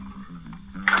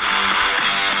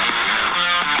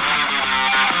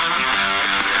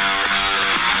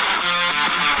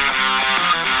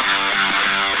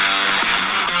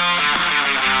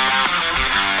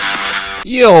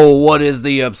Yo, what is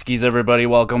the upskis, everybody?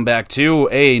 Welcome back to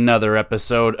another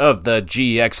episode of the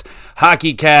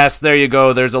GXHockeyCast. There you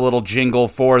go. There's a little jingle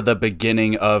for the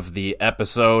beginning of the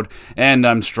episode, and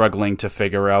I'm struggling to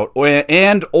figure out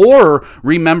or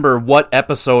remember what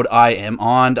episode I am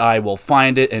on. I will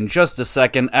find it in just a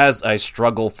second as I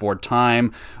struggle for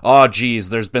time. Oh, geez,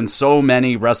 there's been so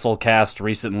many WrestleCasts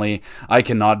recently. I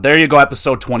cannot. There you go,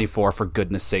 episode 24, for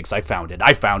goodness sakes. I found it.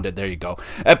 There you go.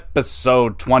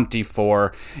 Episode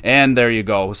 24. And there you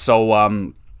go.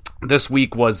 So this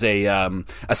week was a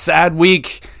sad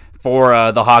week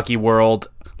for the hockey world.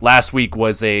 Last week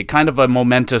was a kind of a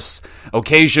momentous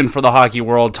occasion for the hockey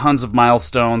world. Tons of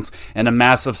milestones and a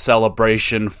massive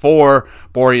celebration for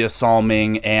Borje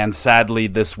Salming. And sadly,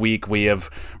 this week we have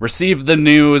received the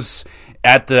news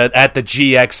at the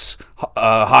GX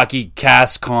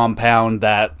HockeyCast compound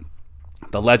that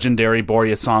the legendary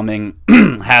Borje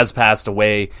Salming has passed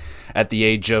away at the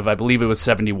age of, I believe it was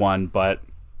 71, but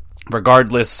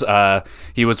regardless,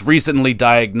 he was recently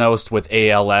diagnosed with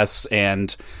ALS,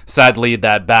 and sadly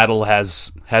that battle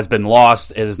has been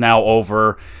lost. It is now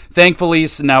over. Thankfully,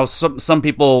 now some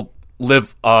people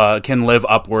can live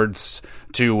upwards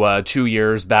to 2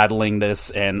 years battling this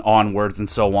and onwards and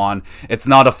so on. It's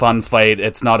not a fun fight.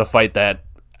 It's not a fight that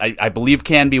I believe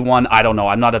can be won. I don't know.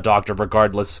 I'm not a doctor.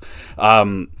 Regardless,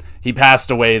 he passed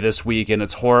away this week, and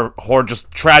it's just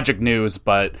tragic news,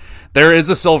 but there is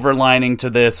a silver lining to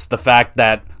this. The fact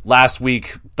that last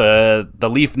week the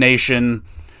Leaf Nation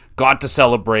got to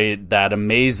celebrate that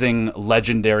amazing,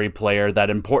 legendary player,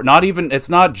 it's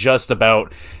not just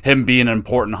about him being an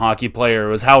important hockey player.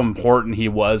 It was how important he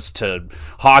was to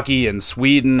hockey in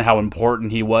Sweden, how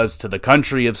important he was to the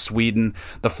country of Sweden.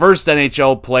 The first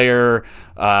NHL player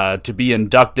to be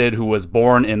inducted who was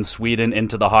born in Sweden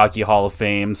into the Hockey Hall of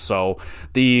Fame. So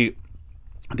the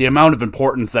amount of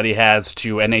importance that he has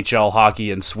to NHL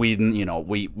hockey in Sweden,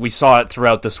 we saw it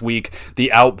throughout this week.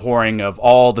 The outpouring of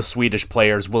all the Swedish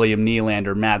players, William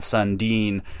Nylander, Mats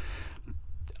Sundin,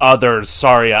 others.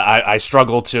 Sorry, I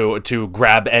struggle to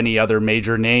grab any other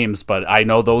major names, but I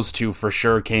know those two for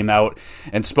sure came out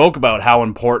and spoke about how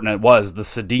important it was. The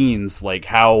Sedins, like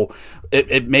how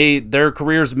their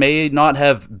careers may not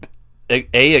have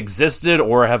existed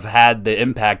or have had the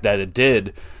impact that it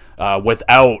did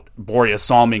without Borje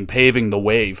Salming paving the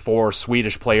way for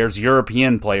Swedish players,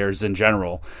 European players in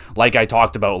general. Like I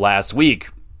talked about last week,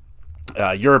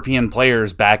 European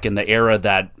players back in the era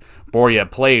that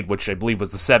Borje played, which I believe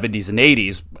was the 70s and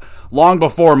 80s, long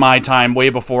before my time, way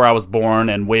before I was born,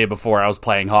 and way before I was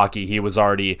playing hockey. He was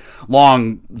already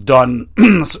long done,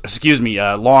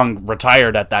 long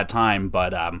retired at that time,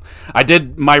 but I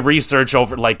did my research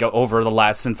over the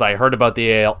last, since I heard about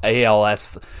the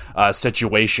ALS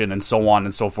situation and so on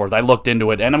and so forth. I looked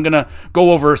into it, and I'm going to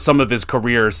go over some of his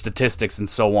career statistics and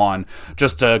so on,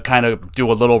 just to kind of do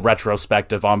a little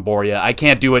retrospective on Borje. I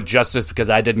can't do it justice because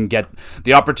I didn't get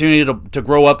the opportunity to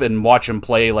grow up and watch him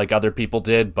play like other people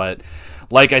did, but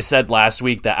like I said last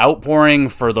week, the outpouring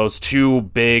for those two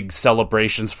big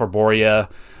celebrations for Borje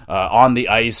on the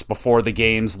ice before the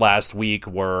games last week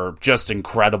were just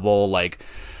incredible.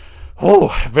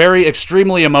 Very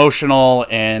extremely emotional,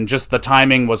 and just the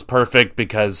timing was perfect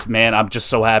because, man, I'm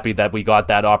just so happy that we got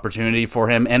that opportunity for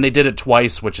him, and they did it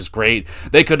twice, which is great.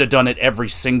 They could have done it every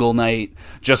single night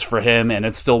just for him, and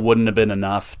it still wouldn't have been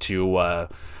enough to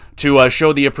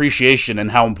show the appreciation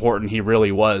and how important he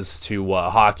really was to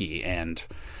hockey. And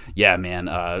yeah, man,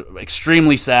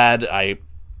 extremely sad. I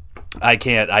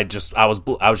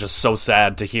was just so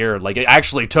sad to hear. Like, it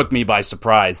actually took me by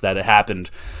surprise that it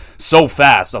happened so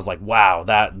fast. I was like, wow,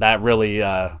 that really,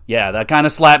 that kind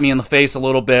of slapped me in the face a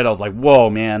little bit. I was like,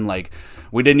 whoa, man, like,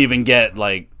 we didn't even get,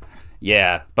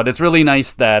 yeah, but it's really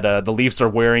nice that the Leafs are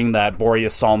wearing that Borje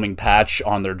Salming patch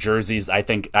on their jerseys. I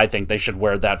think they should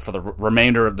wear that for the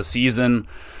remainder of the season.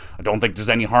 I don't think there's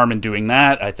any harm in doing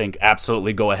that. I think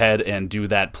absolutely go ahead and do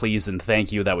that, please and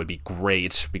thank you. That would be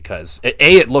great because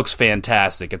it looks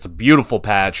fantastic. It's a beautiful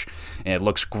patch, and it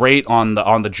looks great on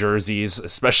the jerseys,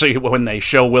 especially when they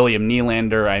show William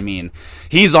Nylander. I mean,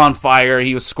 he's on fire.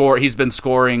 He's been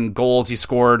scoring goals. He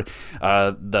scored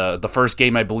the first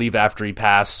game, I believe, after he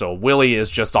passed. So Willie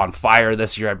is just on fire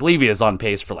this year. I believe he is on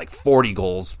pace for 40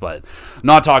 goals, but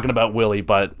not talking about Willie,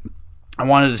 but I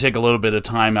wanted to take a little bit of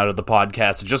time out of the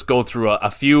podcast to just go through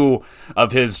a few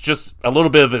of just a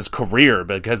little bit of his career,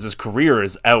 because his career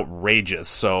is outrageous.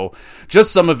 So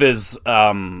just some of his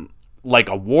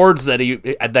awards that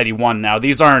he won. Now,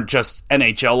 these aren't just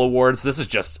NHL awards. This is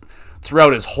just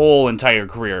throughout his whole entire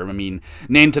career. I mean,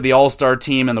 named to the All-Star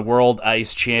team in the World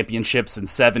Ice Championships in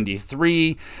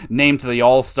 '73, named to the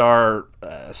All-Star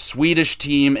Swedish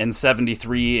team in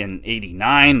 73 and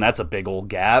 89. That's a big old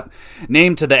gap.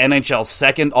 Named to the NHL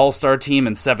second All-Star team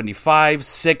in 75,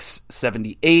 6,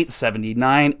 78,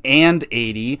 79, and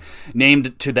 80.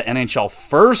 Named to the NHL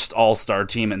first All-Star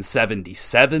team in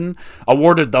 77.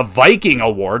 Awarded the Viking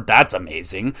Award. That's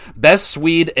amazing. Best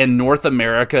Swede in North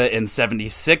America in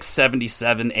 76,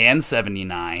 77, and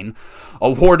 79.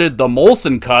 Awarded the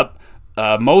Molson Cup.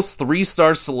 Most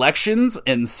 3-star selections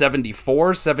in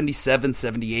 74, 77,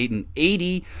 78, and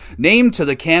 80. Named to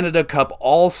the Canada Cup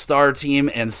All-Star team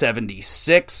in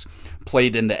 76.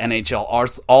 Played in the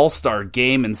NHL All-Star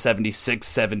game in 76,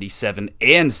 77,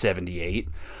 and 78.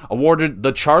 Awarded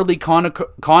the Charlie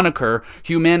Conacher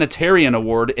Humanitarian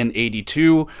Award in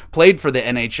 82. Played for the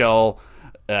NHL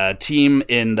team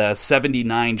in the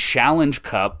 79 Challenge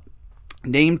Cup.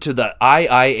 Named to the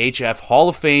IIHF Hall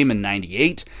of Fame in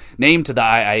 98. Named to the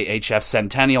IIHF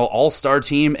Centennial All-Star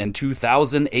Team in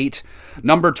 2008.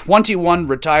 Number 21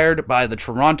 retired by the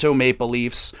Toronto Maple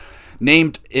Leafs.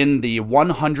 Named in the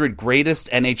 100 greatest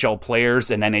NHL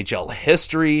players in NHL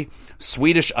history.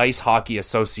 Swedish Ice Hockey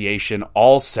Association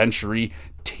All-Century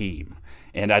Team.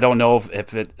 And I don't know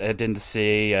if it didn't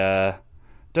say...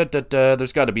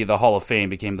 There's got to be the Hall of Fame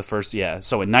became the first,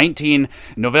 So in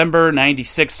November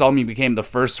 96, Salmi became the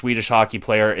first Swedish hockey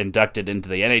player inducted into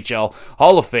the NHL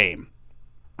Hall of Fame.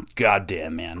 God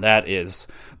damn, man, that is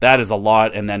a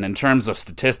lot. And then in terms of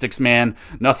statistics, man,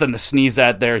 nothing to sneeze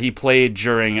at there. He played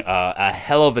during a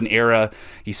hell of an era.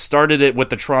 He started it with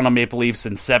the Toronto Maple Leafs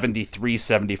in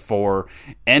 73-74,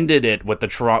 ended it with the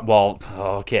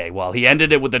he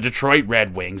ended it with the Detroit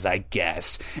Red Wings, I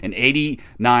guess, in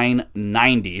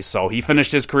 89-90. So he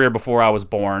finished his career before I was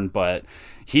born, but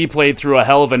he played through a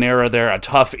hell of an era there, a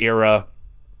tough era.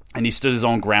 And he stood his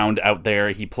own ground out there.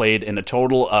 He played in a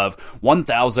total of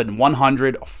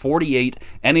 1,148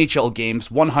 NHL games,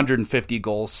 150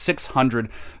 goals,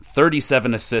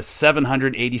 637 assists,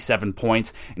 787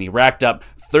 points, and he racked up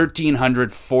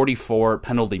 1,344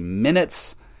 penalty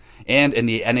minutes. And in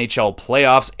the NHL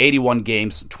playoffs, 81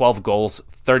 games, 12 goals,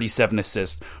 37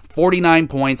 assists, 49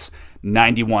 points,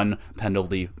 91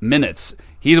 penalty minutes.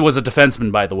 He was a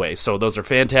defenseman, by the way, so those are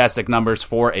fantastic numbers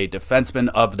for a defenseman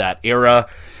of that era.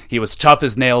 He was tough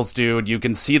as nails, dude. You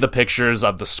can see the pictures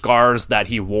of the scars that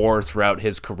he wore throughout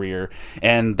his career,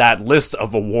 and that list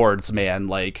of awards,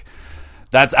 man, I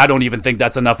don't even think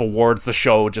that's enough awards to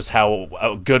show just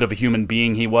how good of a human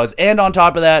being he was. And on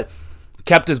top of that,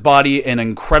 kept his body in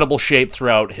incredible shape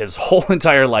throughout his whole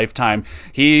entire lifetime.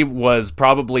 He was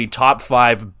probably top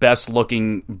 5 best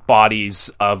looking bodies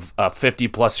of a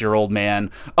 50-plus-year-old man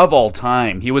of all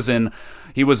time. He was a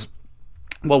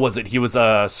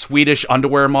Swedish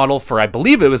underwear model for, I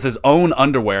believe it was his own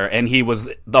underwear, and he was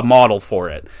the model for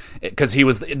it. Because he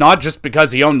was, not just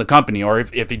because he owned the company, or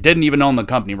if he didn't even own the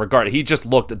company, he just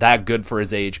looked that good for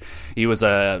his age. He was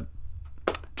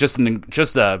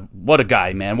what a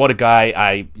guy, man. What a guy.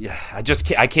 I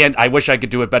can't, I wish I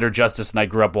could do it better justice than I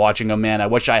grew up watching him, man. I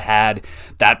wish I had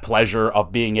that pleasure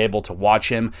of being able to watch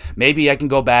him. Maybe I can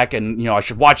go back and, I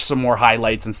should watch some more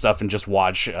highlights and stuff and just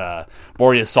watch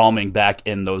Borje Salming back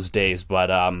in those days.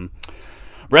 But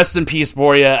rest in peace,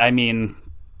 Borje. I mean,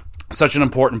 such an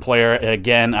important player. And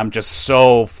again, I'm just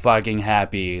so fucking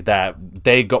happy that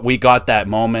we got that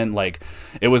moment.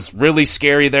 It was really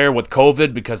scary there with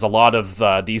COVID because a lot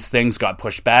of these things got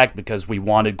pushed back because we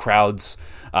wanted crowds.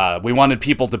 We wanted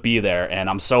people to be there, and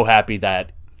I'm so happy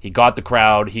that he got the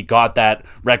crowd, he got that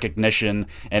recognition,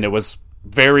 and it was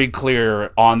very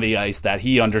clear on the ice that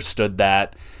he understood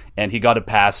that, and he got a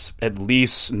pass at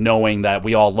least knowing that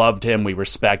we all loved him, we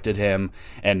respected him,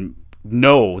 and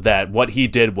know that what he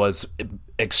did was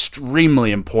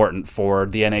extremely important for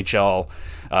the NHL,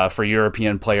 for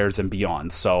European players and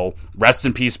beyond. So rest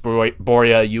in peace,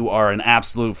 Borje. You are an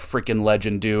absolute freaking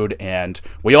legend, dude, and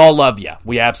we all love you.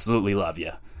 We absolutely love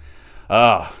you.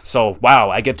 So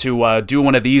wow, I get to do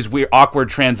one of these weird, awkward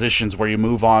transitions where you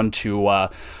move on to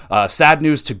sad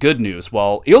news to good news.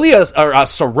 Well,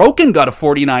 Sorokin got a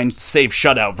 49 save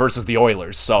shutout versus the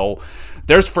Oilers, so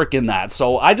there's freaking that.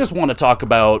 So I just want to talk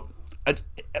about.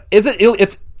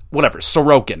 It's whatever.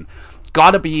 Sorokin,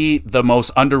 gotta be the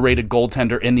most underrated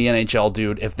goaltender in the NHL,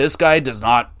 dude. If this guy does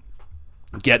not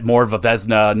get more of a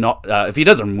Vezina, if he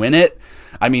doesn't win it,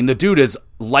 I mean, the dude is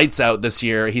lights out this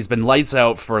year. He's been lights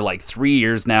out for 3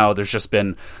 years now. There's just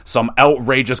been some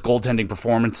outrageous goaltending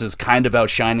performances kind of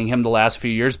outshining him the last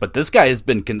few years, but this guy has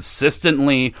been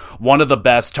consistently one of the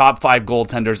best top 5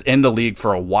 goaltenders in the league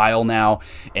for a while now,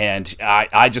 and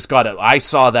I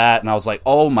saw that and I was like,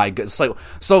 oh my god.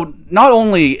 So not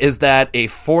only is that a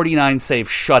 49 save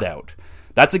shutout,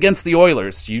 that's against the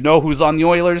Oilers. You know who's on the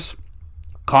Oilers?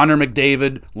 Connor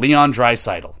McDavid, Leon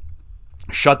Draisaitl.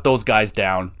 Shut those guys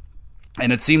down.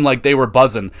 And it seemed like they were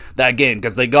buzzing that game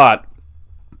because they got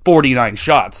 49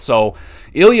 shots. So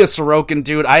Ilya Sorokin,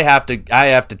 dude, I have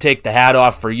to take the hat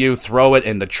off for you, throw it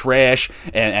in the trash,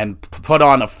 and put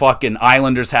on a fucking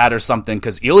Islanders hat or something,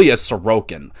 because Ilya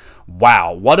Sorokin,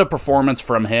 wow, what a performance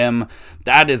from him.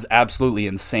 That is absolutely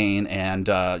insane. And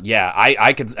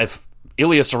I could, if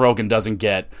Ilya Sorokin doesn't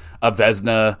get a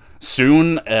Vezina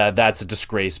soon, that's a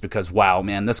disgrace, because wow,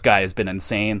 man, this guy has been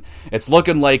insane. It's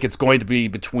looking like it's going to be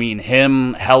between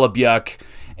him, Hellebuyck,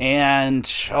 and,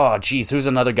 who's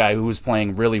another guy who's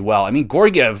playing really well? I mean,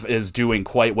 Georgiev is doing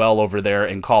quite well over there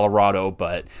in Colorado,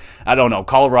 but I don't know.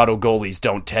 Colorado goalies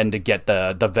don't tend to get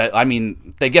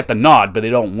they get the nod, but they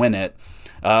don't win it.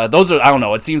 I don't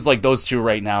know. It seems like those two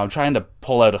right now. I'm trying to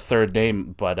pull out a third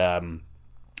name, but I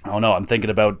don't know. I'm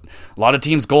thinking about a lot of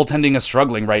teams' goaltending is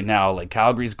struggling right now. Like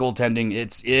Calgary's goaltending,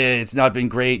 it's not been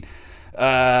great.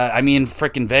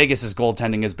 Frickin' Vegas'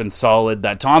 goaltending has been solid.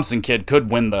 That Thompson kid could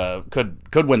win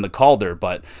the Calder,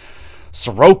 but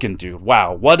Sorokin, dude,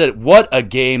 wow, what a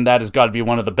game. That has got to be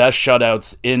one of the best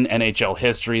shutouts in NHL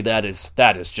history. That is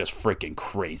just freaking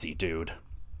crazy, dude.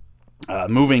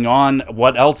 Moving on,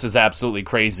 what else is absolutely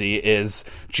crazy is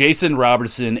Jason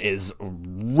Robertson is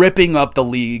ripping up the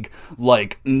league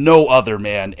like no other,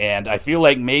 man, and I feel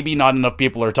like maybe not enough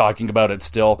people are talking about it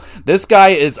still. This guy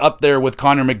is up there with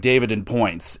Connor McDavid in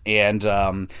points, and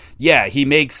he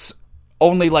makes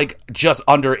only like just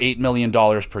under $8 million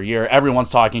per year.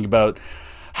 Everyone's talking about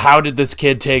how did this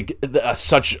kid take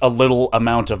such a little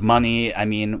amount of money. I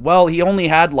mean, well, he only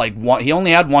had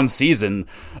one season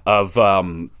of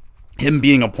him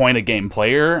being a point-a-game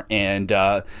player, and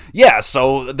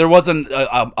so there wasn't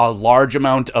a large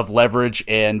amount of leverage,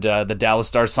 and the Dallas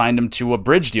Stars signed him to a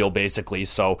bridge deal, basically,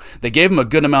 so they gave him a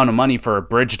good amount of money for a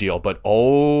bridge deal, but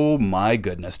oh my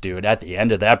goodness, dude, at the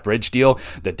end of that bridge deal,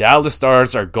 the Dallas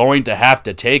Stars are going to have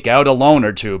to take out a loan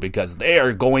or two, because they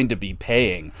are going to be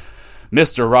paying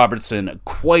Mr. Robertson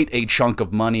quite a chunk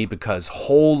of money, because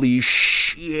holy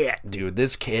shit, dude,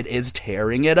 this kid is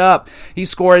tearing it up. He's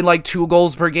scoring like 2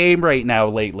 goals per game right now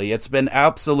lately. It's been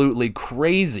absolutely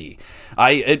crazy.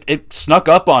 It snuck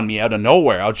up on me out of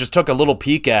nowhere. I just took a little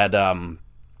peek at the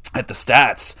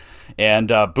stats,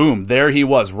 and boom, there he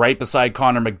was right beside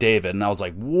Connor McDavid, and I was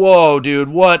like, whoa, dude,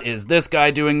 what is this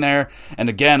guy doing there? And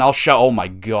again, oh my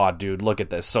god, dude, look at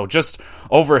this. So just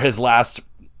over his last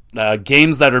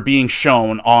games that are being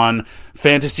shown on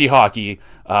fantasy hockey,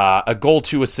 a goal,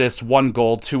 2 assists, 1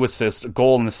 goal, 2 assists, a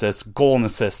goal and assist, goal and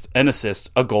assist, an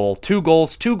assist, a goal, 2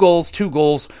 goals, 2 goals, 2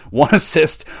 goals, 1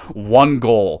 assist, 1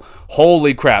 goal.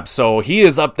 Holy crap. So he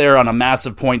is up there on a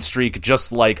massive point streak,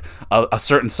 just like a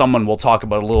certain someone we'll talk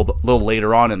about a little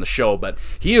later on in the show, but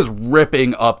he is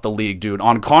ripping up the league, dude,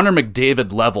 on Connor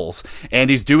McDavid levels, and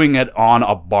he's doing it on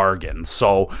a bargain.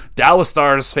 So Dallas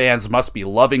Stars fans must be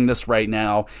loving this right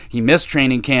now. He missed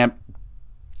training camp.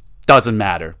 Doesn't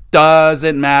matter.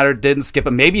 Didn't skip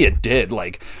it. Maybe it did.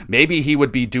 Like, maybe he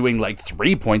would be doing like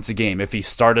 3 points a game if he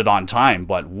started on time.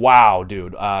 But wow,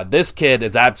 dude. This kid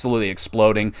is absolutely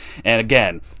exploding. And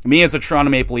again, me as a Toronto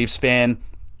Maple Leafs fan,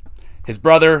 his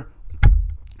brother,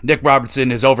 Nick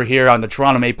Robertson, is over here on the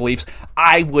Toronto Maple Leafs.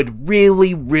 I would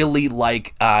really, really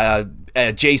like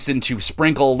Jason to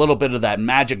sprinkle a little bit of that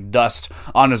magic dust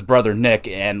on his brother Nick,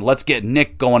 and let's get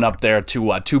Nick going up there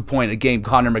to a 2-point-a-game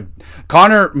Connor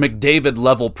McDavid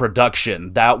level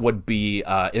production. That would be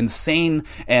insane,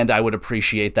 and I would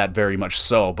appreciate that very much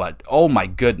so. But oh my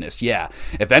goodness, yeah,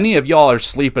 if any of y'all are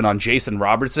sleeping on Jason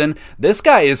Robertson, this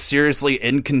guy is seriously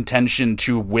in contention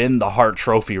to win the Hart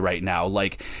Trophy right now.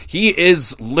 Like, he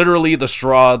is literally the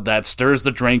straw that stirs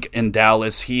the drink in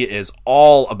Dallas. He is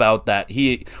all about that.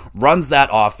 He runs that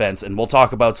offense, and we'll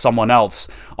talk about someone else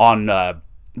on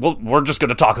we're just going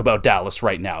to talk about Dallas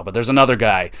right now, but there's another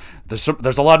guy.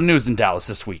 There's a lot of news in Dallas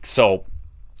this week. So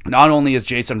not only is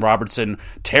Jason Robertson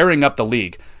tearing up the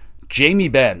league, Jamie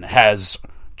Benn has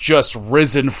just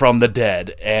risen from the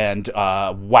dead, and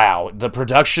wow, the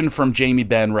production from Jamie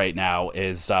Benn right now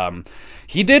is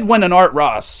he did win an Art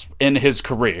Ross in his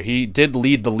career. He did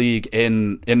lead the league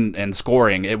in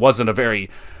scoring. It wasn't a very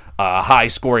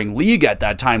high-scoring league at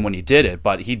that time when he did it,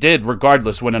 but he did,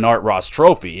 regardless, win an Art Ross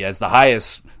trophy as the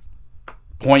highest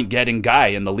point-getting guy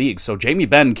in the league. So Jamie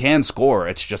Benn can score.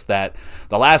 It's just that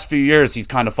the last few years he's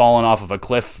kind of fallen off of a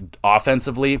cliff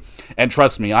offensively, and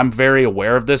trust me, I'm very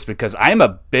aware of this because I'm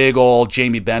a big old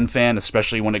Jamie Benn fan,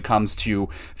 especially when it comes to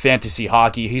fantasy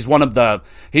hockey. He's just one of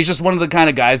the kind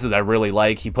of guys that I really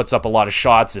like. He puts up a lot of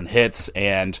shots and hits,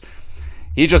 and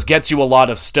he just gets you a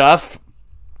lot of stuff.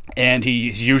 and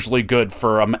he's usually good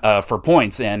for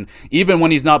points. And even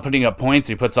when he's not putting up points,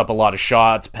 he puts up a lot of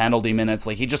shots, penalty minutes.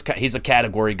 Like he's a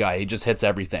category guy. He just hits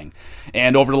everything.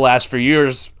 And over the last few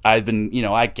years, I've been,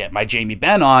 I get my Jamie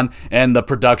Benn on, and the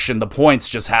production, the points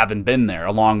just haven't been there,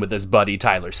 along with his buddy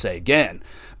Tyler Seguin.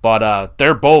 But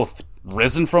they're both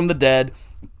risen from the dead.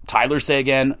 Tyler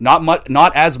Seguin,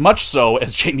 not as much so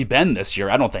as Jamie Benn this year.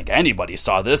 I don't think anybody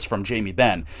saw this from Jamie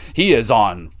Benn. He is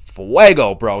on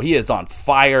fuego, bro. He is on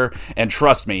fire, and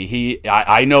trust me,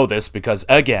 I know this because,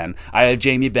 again, I have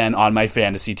Jamie Benn on my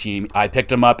fantasy team. I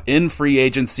picked him up in free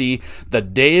agency the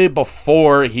day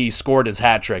before he scored his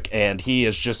hat trick, and he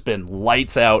has just been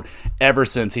lights out ever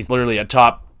since. He's literally a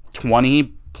top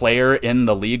 20 player in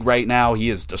the league right now. He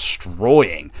is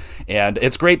destroying, and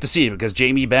it's great to see because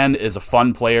Jamie Benn is a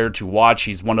fun player to watch.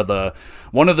 He's one of the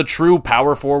true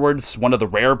power forwards, one of the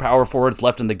rare power forwards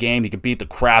left in the game. He can beat the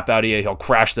crap out of you. He'll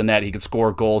crash the net. He can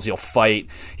score goals. He'll fight.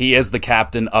 He is the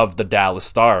captain of the Dallas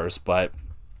Stars. But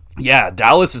yeah,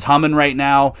 Dallas is humming right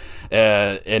now,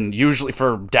 and usually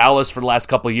for Dallas for the last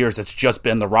couple of years, it's just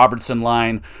been the Robertson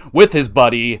line with his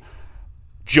buddy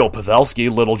Joe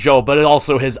Pavelski, Little Joe, but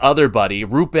also his other buddy,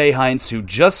 Rupe Hintz, who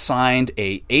just signed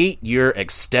a 8-year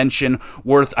extension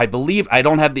worth, I believe, I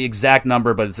don't have the exact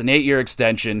number, but it's an 8-year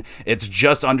extension. It's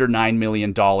just under $9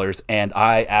 million, and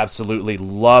I absolutely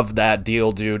love that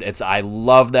deal, dude. I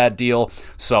love that deal.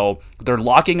 So they're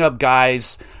locking up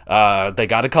guys. They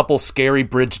got a couple scary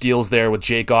bridge deals there with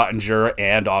Jake Ottinger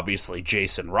and obviously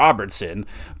Jason Robertson,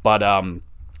 but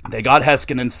they got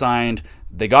Heiskanen signed.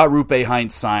 They got Rupe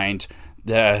Hintz signed.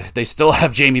 They still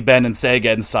have Jamie Benn and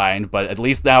Seguin signed, but at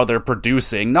least now they're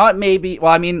producing.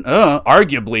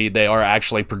 Arguably they are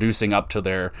actually producing up to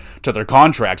their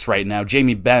contracts right now.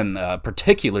 Jamie Benn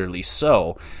particularly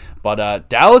so. But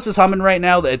Dallas is humming right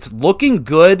now. It's looking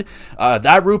good.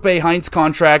 That Rupe Hintz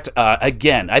contract,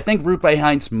 again, I think Rupe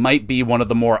Hintz might be one of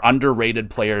the more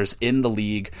underrated players in the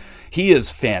league. He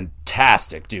is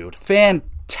fantastic, dude.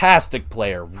 Fantastic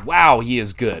player. Wow, he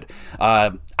is good.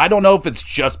 I don't know if it's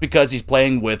just because he's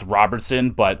playing with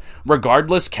Robertson, but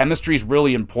regardless, chemistry is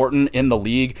really important in the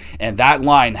league, and that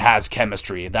line has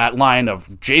chemistry. That line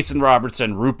of Jason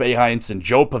Robertson, Rupe Hintz, and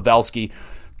Joe Pavelski,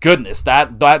 goodness,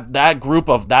 that group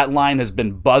of that line has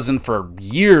been buzzing for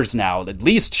years now, at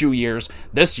least 2 years.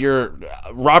 This year,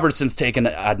 Robertson's taken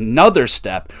another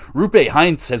step. Rupe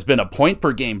Hintz has been a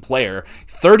point-per-game player,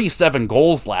 37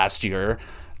 goals last year.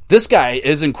 This guy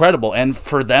is incredible, and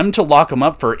for them to lock him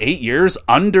up for 8 years,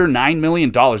 under $9 million,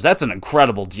 that's an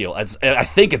incredible deal. I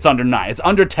think it's under 9. It's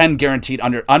under 10 guaranteed,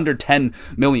 under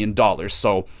 $10 million.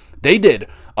 So they did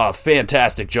a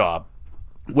fantastic job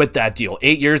with that deal.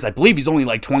 8 years, I believe he's only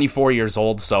like 24 years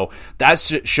old, so that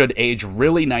should age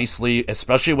really nicely,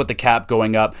 especially with the cap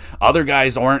going up. Other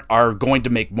guys are going to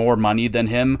make more money than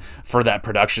him for that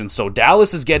production, so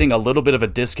Dallas is getting a little bit of a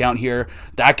discount here.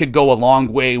 That could go a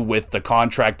long way with the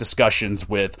contract discussions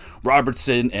with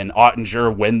Robertson and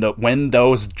Ottinger when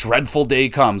those dreadful day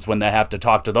comes when they have to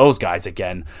talk to those guys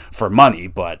again for money.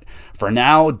 But for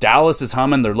now, Dallas is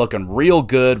humming. They're looking real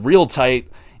good, real tight.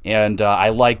 And I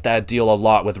like that deal a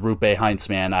lot with Rupe Hintz,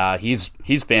 man. He's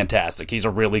fantastic. He's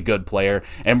a really good player,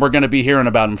 and we're going to be hearing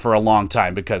about him for a long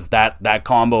time because that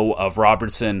combo of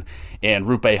Robertson and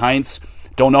Rupe Hintz,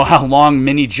 don't know how long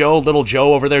Little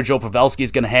Joe over there, Joe Pavelski,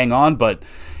 is going to hang on, but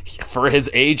for his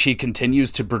age, he continues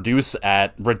to produce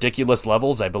at ridiculous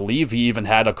levels. I believe he even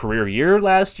had a career year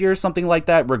last year, something like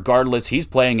that. Regardless, he's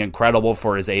playing incredible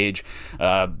for his age.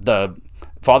 The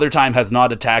Father Time has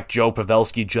not attacked Joe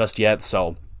Pavelski just yet,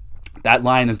 so that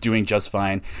line is doing just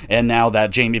fine. And now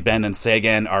that Jamie Benn and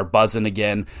Seguin are buzzing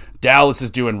again, Dallas is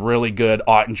doing really good.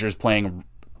 Ottinger's playing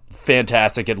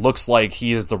fantastic. It looks like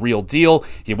he is the real deal.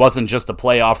 He wasn't just a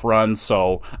playoff run,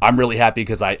 so I'm really happy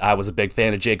because I was a big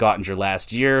fan of Jake Ottinger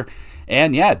last year.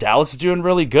 And yeah, Dallas is doing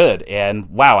really good. And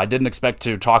wow, I didn't expect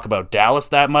to talk about Dallas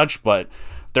that much, but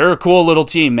they're a cool little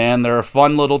team, man. They're a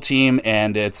fun little team,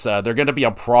 and they're going to be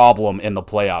a problem in the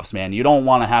playoffs, man. You don't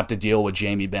want to have to deal with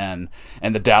Jamie Benn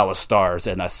and the Dallas Stars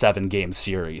in a 7-game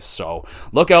series. So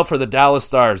look out for the Dallas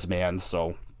Stars, man.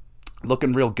 So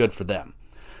looking real good for them.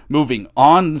 Moving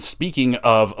on, speaking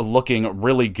of looking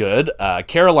really good,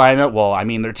 Carolina,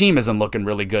 their team isn't looking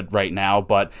really good right now,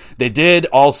 but they did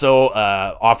also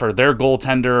offer their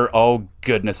goaltender, oh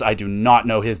goodness, I do not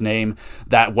know his name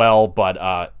that well,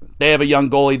 but they have a young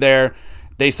goalie there.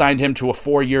 They signed him to a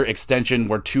 4-year extension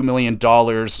worth $2 million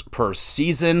per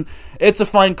season. It's a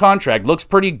fine contract. Looks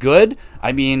pretty good.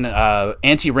 I mean,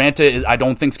 Antti Ranta, I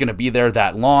don't think is going to be there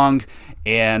that long.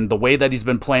 And the way that he's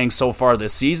been playing so far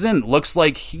this season, looks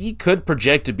like he could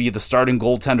project to be the starting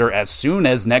goaltender as soon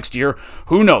as next year.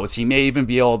 Who knows? He may even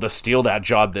be able to steal that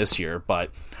job this year. But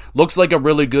looks like a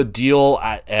really good deal.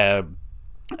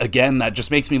 Again, that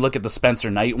just makes me look at the Spencer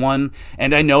Knight one.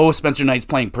 And I know Spencer Knight's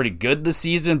playing pretty good this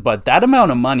season, but that amount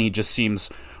of money just seems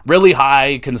really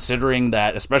high considering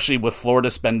that, especially with Florida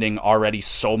spending already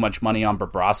so much money on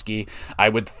Bobrovsky, I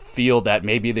would feel that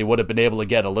maybe they would have been able to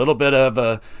get a little bit of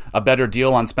a better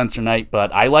deal on Spencer Knight.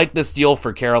 But I like this deal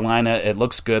for Carolina. It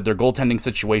looks good. Their goaltending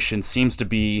situation seems to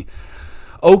be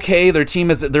okay.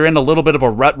 They're in a little bit of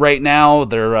a rut right now.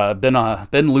 They're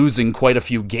been losing quite a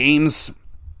few games.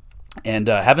 And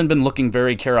haven't been looking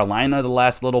very Carolina the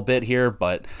last little bit here,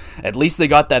 but at least they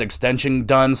got that extension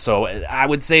done, so I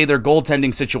would say their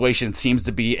goaltending situation seems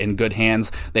to be in good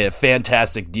hands. They have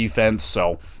fantastic defense,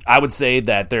 so I would say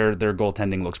that their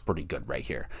goaltending looks pretty good right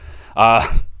here.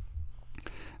 I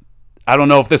don't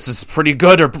know if this is pretty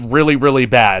good or really, really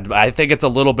bad. I think it's a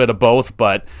little bit of both,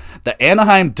 but the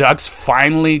Anaheim Ducks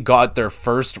finally got their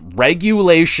first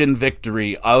regulation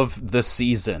victory of the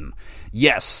season.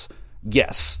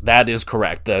 Yes, that is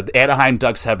correct. The Anaheim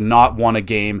Ducks have not won a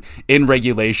game in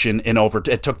regulation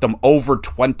it took them over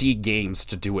 20 games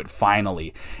to do it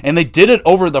finally. And they did it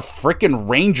over the frickin'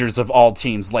 Rangers of all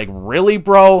teams. Like, really,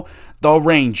 bro? The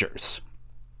Rangers.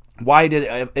 Why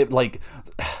did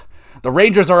the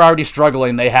Rangers are already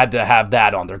struggling. They had to have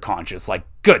that on their conscience. Like,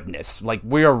 goodness. Like,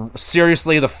 we are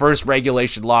seriously the first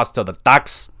regulation loss to the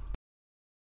Ducks.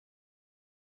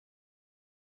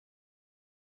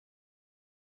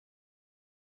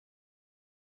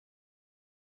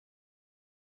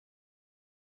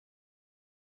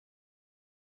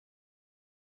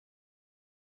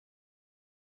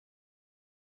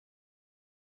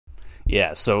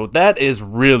 Yeah, so that is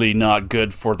really not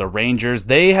good for the Rangers.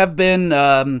 They have been,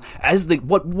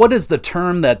 what is the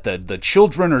term that the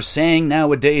children are saying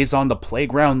nowadays on the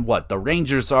playground? What, the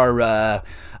Rangers are,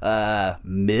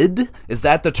 mid? Is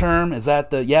that the term?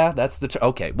 That's the term.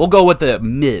 Okay, we'll go with the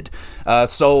mid.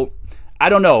 So I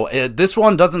don't know. This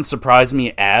one doesn't surprise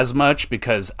me as much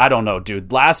because, I don't know,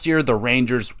 dude. Last year, the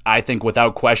Rangers, I think,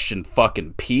 without question,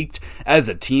 fucking peaked as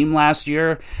a team last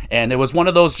year. And it was one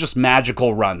of those just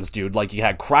magical runs, dude. Like, you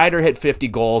had Kreider hit 50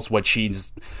 goals, which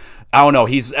he's, I don't know,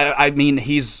 he's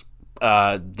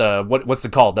what's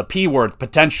it called? The P word,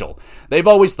 potential. They've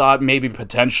always thought maybe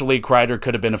potentially Kreider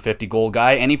could have been a 50-goal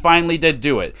guy, and he finally did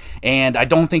do it. And I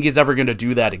don't think he's ever going to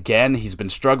do that again. He's been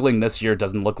struggling this year.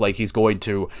 Doesn't look like he's going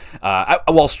to.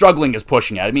 Struggling is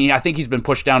pushing it. I mean, I think he's been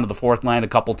pushed down to the fourth line a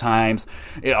couple times.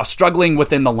 Struggling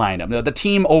within the lineup. The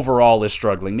team overall is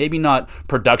struggling. Maybe not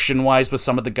production-wise with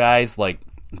some of the guys, like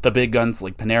the big guns,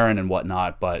 like Panarin and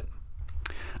whatnot, but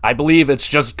I believe it's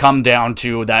just come down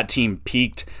to that team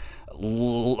peaked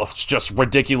just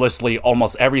ridiculously.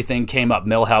 Almost everything came up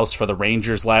Millhouse for the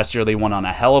Rangers last year. They went on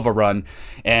a hell of a run,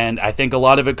 and I think a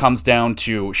lot of it comes down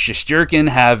to Shesterkin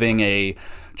having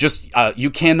you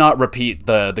cannot repeat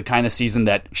the kind of season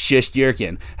that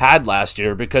Shesterkin had last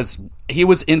year because he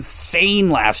was insane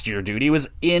last year, dude. He was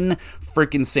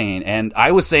freaking sane. And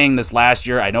I was saying this last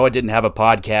year. I know I didn't have a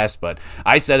podcast, but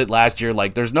I said it last year.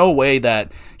 Like, there's no way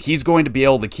that he's going to be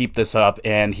able to keep this up.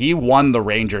 And he won the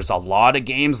Rangers a lot of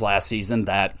games last season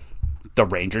that the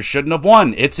Rangers shouldn't have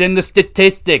won. It's in the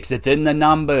statistics. It's in the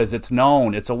numbers. It's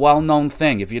known. It's a well-known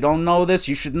thing. If you don't know this,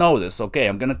 you should know this. Okay,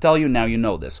 I'm going to tell you now you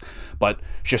know this. But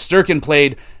Shesterkin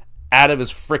played out of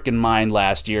his freaking mind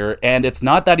last year. And it's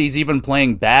not that he's even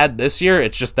playing bad this year.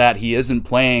 It's just that he isn't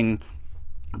playing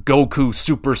Goku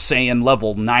Super Saiyan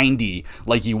level 90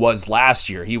 like he was last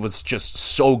year. He was just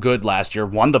so good last year,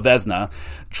 won the Vezina,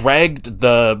 dragged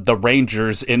the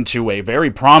Rangers into a very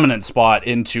prominent spot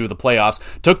into the playoffs,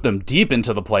 took them deep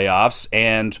into the playoffs,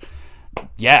 and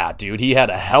yeah, dude, he had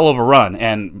a hell of a run.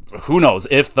 And who knows,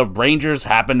 if the Rangers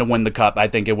happened to win the cup, I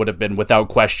think it would have been without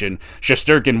question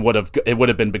it would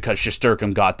have been because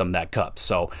Shesterkin got them that cup.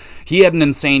 So he had an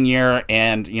insane year,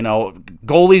 and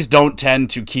goalies don't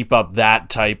tend to keep up that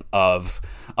type of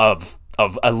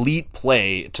elite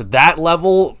play to that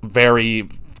level very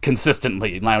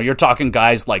consistently. Now, you're talking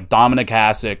guys like Dominic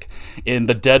Hasek in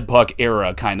the dead puck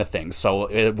era kind of thing.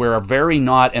 So we're very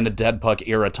not in a dead puck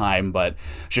era time, but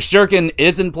Shesterkin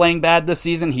isn't playing bad this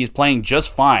season. He's playing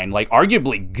just fine, like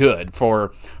arguably good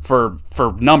for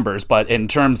numbers, but in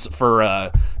terms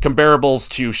for comparables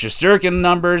to Shesterkin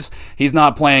numbers, he's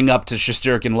not playing up to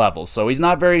Shesterkin levels. So he's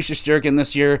not very Shesterkin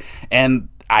this year, and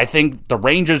I think the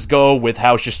Rangers go with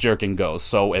how Shesterkin goes.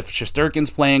 So if Shesterkin's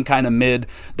playing kind of mid,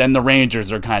 then the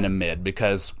Rangers are kind of mid,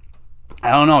 because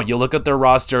I don't know, you look at their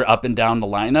roster up and down the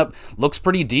lineup, looks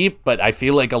pretty deep, but I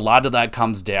feel like a lot of that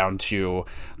comes down to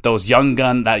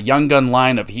that young gun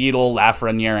line of Hedl,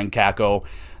 Lafreniere, and Kakko.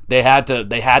 They had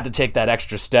to take that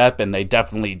extra step, and they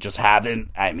definitely just haven't.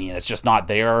 I mean, it's just not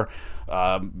there.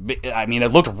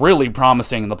 It looked really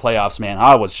promising in the playoffs, man.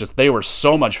 They were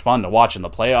so much fun to watch in the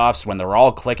playoffs when they were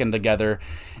all clicking together.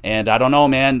 And I don't know,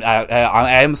 man.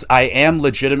 I am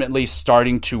legitimately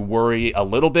starting to worry a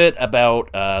little bit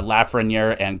about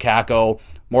Lafreniere and Kakko.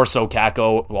 More so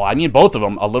Kakko. Well, I mean, both of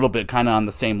them a little bit kind of on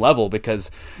the same level,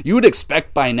 because you would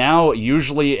expect by now,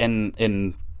 usually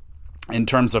in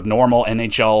terms of normal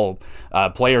NHL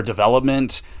player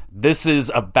development, this is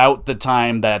about the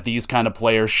time that these kind of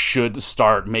players should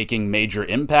start making major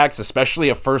impacts, especially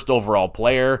a first overall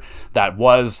player that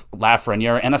was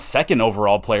Lafreniere and a second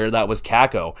overall player that was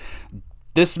Kakko.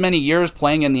 This many years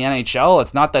playing in the NHL,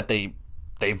 it's not that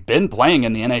they've been playing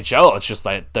in the NHL, it's just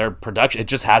that their production, it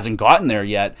just hasn't gotten there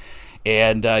yet.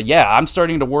 And I'm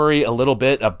starting to worry a little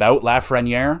bit about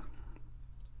Lafreniere.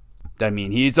 I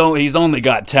mean, he's only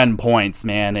got 10 points,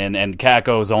 man, and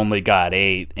Kakko's only got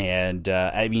 8, and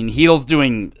Hedl's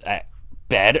doing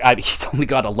bad. He's only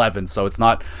got 11, so it's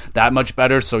not that much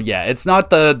better. So yeah, it's not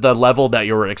the level that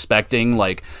you were expecting.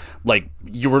 Like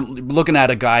you were looking at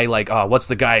a guy like, what's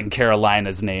the guy in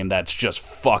Carolina's name that's just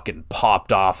fucking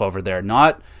popped off over there?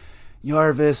 Not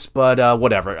Jarvis, but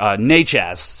whatever,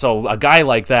 Nachas. So a guy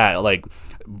like that, like,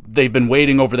 they've been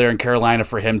waiting over there in Carolina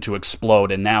for him to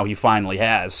explode, and now he finally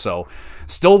has. So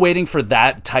still waiting for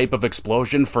that type of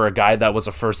explosion for a guy that was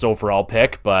a first overall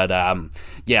pick. But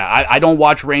I don't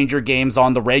watch Ranger games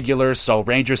on the regular, so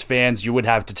Rangers fans, you would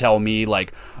have to tell me,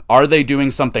 like, are they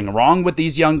doing something wrong with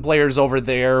these young players over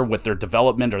there with their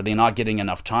development? Are they not getting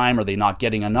enough time? Are they not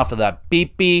getting enough of that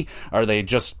beep? Are they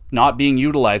just not being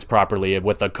utilized properly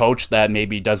with a coach that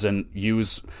maybe doesn't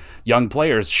use young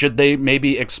players? Should they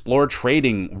maybe explore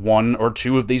trading one or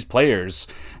two of these players?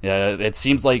 It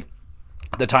seems like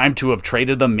the time to have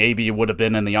traded them maybe would have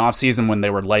been in the offseason when they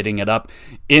were lighting it up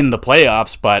in the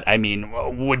playoffs. But, I mean,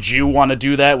 would you want to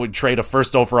do that? Would trade a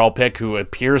first overall pick who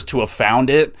appears to have found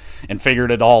it and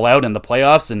figured it all out in the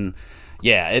playoffs? And,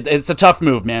 yeah, it's a tough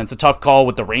move, man. It's a tough call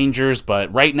with the Rangers.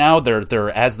 But right now, they're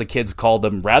as the kids call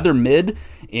them, rather mid.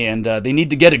 And they need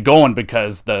to get it going,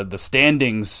 because the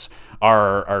standings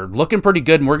are looking pretty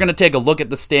good, and we're going to take a look at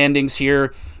the standings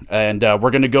here, and I'm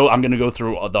going to go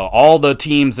through all the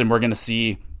teams, and we're going to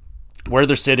see where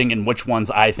they're sitting and which ones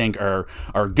I think are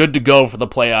good to go for the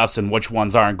playoffs and which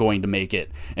ones aren't going to make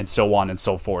it, and so on and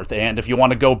so forth. And if you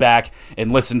want to go back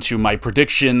and listen to my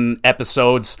prediction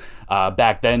episodes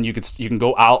back then, you can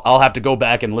go. I'll have to go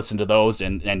back and listen to those,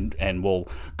 and we'll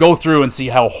go through and see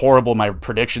how horrible my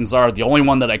predictions are. The only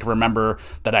one that I can remember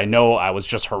that I know I was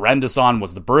just horrendous on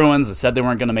was the Bruins. I said they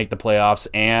weren't going to make the playoffs,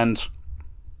 and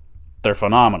they're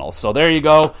phenomenal. So there you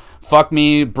go. Fuck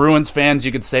me, Bruins fans.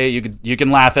 You could say you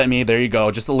can laugh at me. There you go.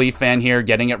 Just a Leaf fan here,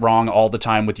 getting it wrong all the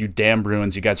time with you damn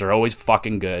Bruins. You guys are always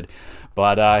fucking good.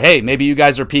 But hey, maybe you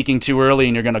guys are peaking too early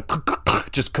and you're gonna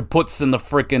just kaputs in the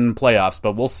freaking playoffs.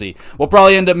 But we'll see. We'll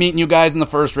probably end up meeting you guys in the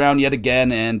first round yet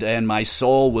again, and my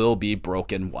soul will be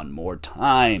broken one more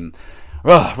time.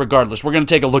 Regardless, we're going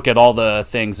to take a look at all the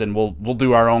things, and we'll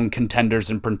do our own contenders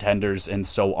and pretenders and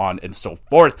so on and so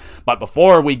forth. But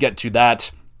before we get to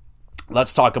that,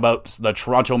 let's talk about the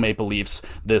Toronto Maple Leafs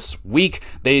this week.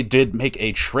 They did make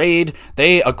a trade.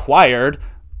 They acquired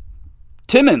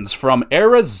Timmins from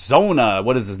Arizona.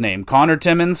 What is his name? Connor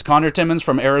Timmins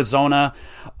from Arizona.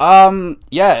 And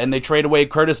they trade away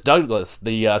Curtis Douglas,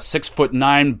 the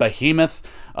 6'9" behemoth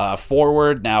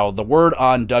forward. Now, the word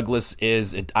on Douglas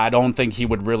is I don't think he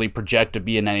would really project to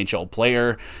be an NHL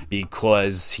player,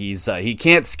 because he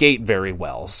can't skate very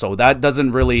well. So that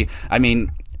doesn't really, I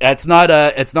mean, it's not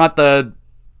the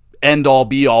end all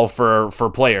be all for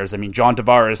players. I mean, John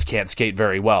Tavares can't skate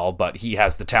very well, but he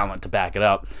has the talent to back it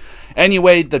up.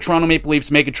 Anyway, the Toronto Maple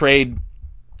Leafs make a trade.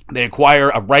 They acquire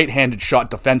a right-handed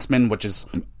shot defenseman, which is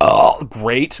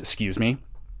great. Excuse me.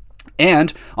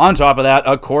 And on top of that,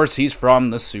 of course, he's from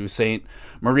the Sault Ste.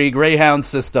 Marie Greyhound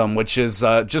system, which is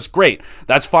just great.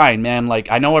 That's fine, man.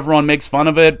 Like, I know everyone makes fun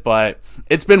of it, but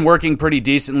it's been working pretty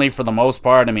decently for the most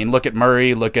part. I mean, look at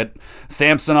Murray, look at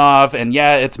Samsonov, and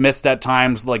yeah, it's missed at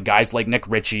times, like guys like Nick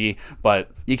Ritchie,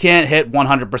 but you can't hit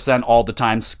 100% all the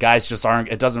time. Guys just aren't,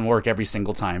 it doesn't work every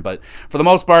single time. But for the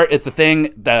most part, it's a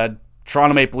thing. The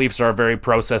Toronto Maple Leafs are a very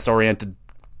process-oriented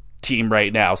team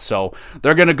right now, so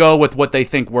they're going to go with what they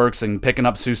think works, and picking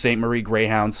up Sault Ste. Marie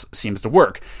Greyhounds seems to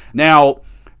work. Now,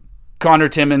 Connor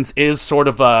Timmins is sort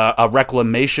of a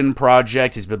reclamation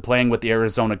project. He's been playing with the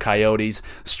Arizona Coyotes,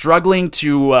 struggling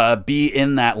to be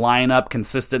in that lineup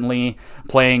consistently,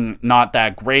 playing not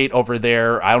that great over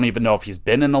there. I don't even know if he's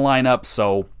been in the lineup,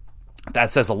 so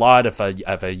that says a lot. If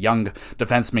a young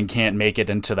defenseman can't make it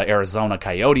into the Arizona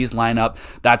Coyotes lineup,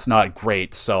 that's not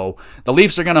great. So the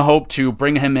Leafs are going to hope to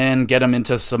bring him in, get him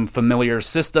into some familiar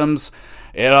systems.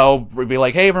 Be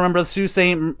like, hey, remember the Sault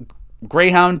Ste.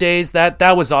 Greyhound days?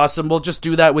 That was awesome. We'll just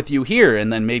do that with you here,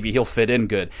 and then maybe he'll fit in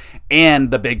good. And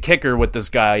the big kicker with this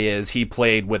guy is he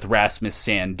played with Rasmus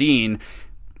Sandin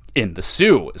in the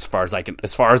Sioux, as far as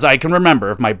I can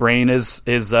remember. If my brain is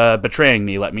betraying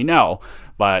me, let me know.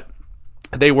 But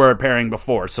they were a pairing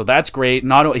before, so that's great.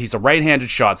 He's a right-handed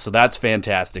shot, so that's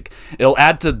fantastic. It'll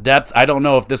add to depth. I don't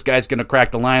know if this guy's going to crack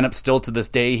the lineup. Still to this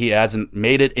day, he hasn't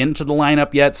made it into the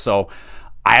lineup yet, so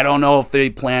I don't know if they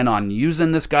plan on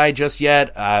using this guy just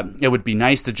yet. It would be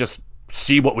nice to just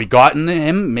see what we got in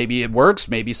him. Maybe it works.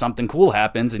 Maybe something cool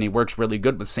happens, and he works really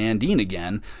good with Sandin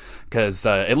again, because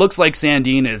it looks like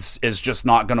Sandin is just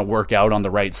not going to work out on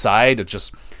the right side. It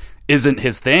just isn't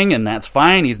his thing, and that's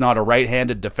fine. He's not a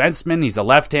right-handed defenseman. He's a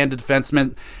left-handed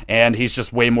defenseman, and he's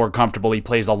just way more comfortable. He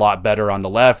plays a lot better on the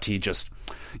left. It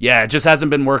just hasn't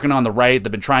been working on the right.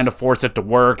 They've been trying to force it to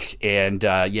work, and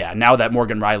now that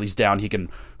Morgan Riley's down, he can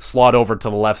slot over to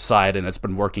the left side, and it's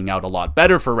been working out a lot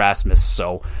better for Rasmus,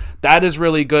 so that is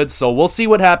really good. So we'll see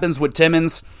what happens with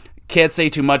Timmins. Can't say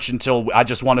too much until I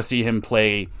just want to see him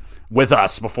play with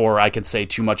us before I can say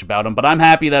too much about him. But I'm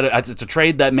happy that it's a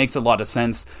trade that makes a lot of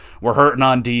sense. We're hurting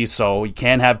on D, so you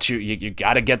can't have two. You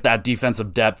got to get that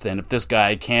defensive depth, and if this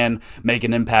guy can make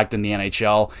an impact in the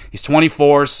NHL, he's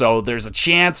 24, so there's a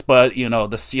chance, but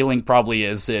the ceiling probably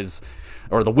is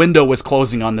or the window is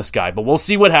closing on this guy. But we'll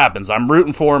see what happens. I'm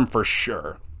rooting for him for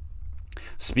sure.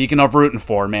 Speaking of rooting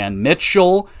for, man,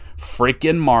 Mitchell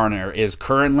freaking Marner is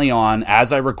currently on,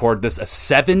 as I record this, a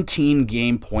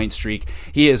 17-game point streak.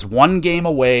 He is one game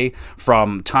away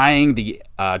from tying the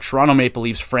Toronto Maple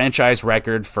Leafs franchise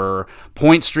record for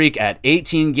point streak at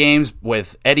 18 games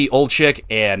with Eddie Olczyk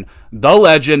and the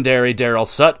legendary Daryl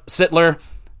Sittler.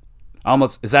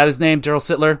 Is that his name, Daryl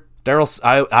Sittler?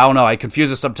 I don't know. I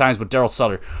confuse it sometimes with Daryl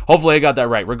Sutter. Hopefully I got that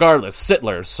right. Regardless,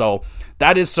 Sittler. So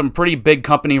that is some pretty big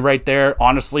company right there.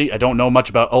 Honestly, I don't know much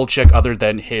about Olczyk other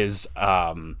than his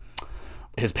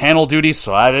panel duties,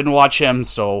 so I didn't watch him.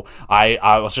 So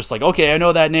I was just like, okay, I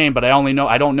know that name, but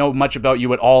I don't know much about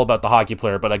you at all about the hockey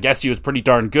player. But I guess he was pretty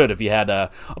darn good if he had a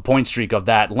point streak of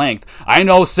that length. I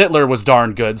know Sittler was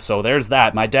darn good, so there's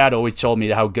that. My dad always told me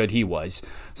how good he was.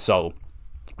 So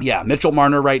yeah, Mitchell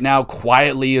Marner right now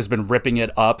quietly has been ripping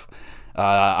it up.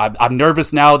 I'm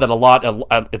nervous now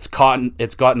that it's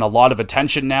gotten a lot of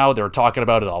attention now. They're talking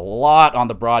about it a lot on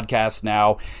the broadcast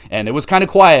now, and it was kind of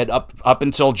quiet up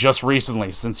until just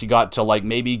recently, since he got to like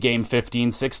maybe game 15,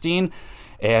 16.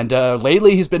 And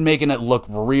lately he's been making it look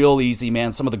real easy,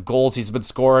 man. Some of the goals he's been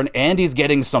scoring, and he's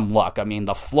getting some luck. I mean,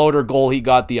 the floater goal he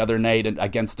got the other night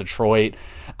against Detroit,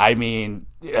 I mean,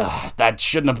 that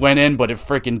shouldn't have went in, but it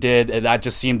freaking did. And that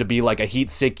just seemed to be like a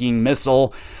heat-seeking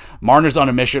missile. Marner's on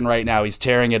a mission right now. He's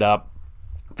tearing it up.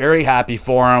 Very happy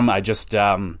for him. He's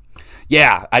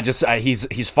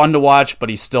fun to watch, but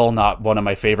he's still not one of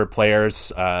my favorite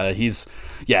players. His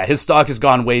stock has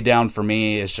gone way down for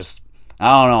me. It's just,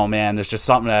 I don't know, man. There's just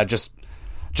something that I just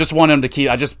want him to keep.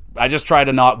 I just try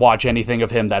to not watch anything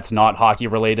of him that's not hockey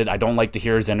related. I don't like to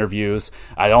hear his interviews.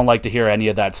 I don't like to hear any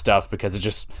of that stuff because I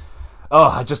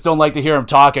just don't like to hear him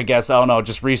talk, I guess. I don't know.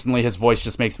 Just recently his voice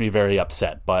just makes me very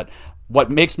upset. But what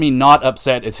makes me not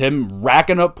upset is him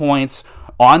racking up points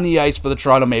on the ice for the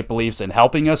Toronto Maple Leafs and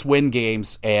helping us win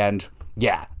games. And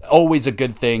yeah, always a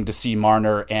good thing to see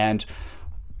Marner. And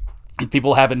if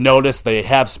people haven't noticed, they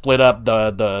have split up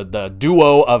the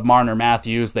duo of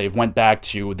Marner-Matthews. They've went back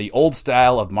to the old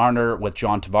style of Marner with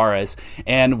John Tavares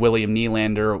and William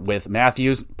Nylander with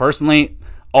Matthews. Personally,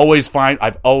 always fine.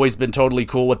 I've always been totally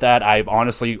cool with that. I've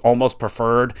honestly almost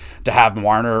preferred to have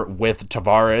Marner with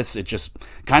Tavares. It just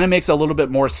kind of makes a little bit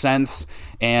more sense,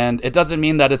 and it doesn't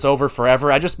mean that it's over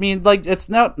forever. I just mean, like, it's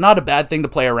not a bad thing to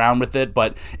play around with it,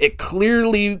 but it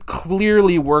clearly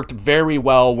worked very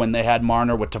well when they had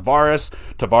Marner with Tavares.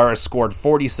 Tavares scored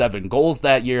 47 goals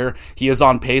that year. He is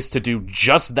on pace to do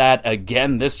just that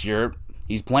again this year.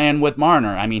 He's playing with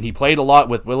Marner. I mean, he played a lot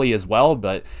with Willie as well,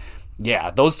 but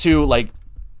yeah, those two, like,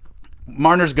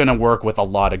 Marner's going to work with a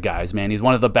lot of guys, man. He's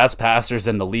one of the best passers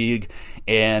in the league,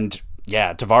 and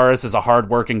yeah, Tavares is a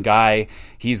hard-working guy.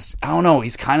 He's kind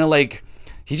of like,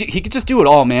 he could just do it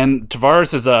all, man.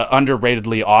 Tavares is a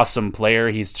underratedly awesome player.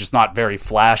 He's just not very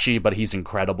flashy, but he's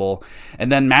incredible.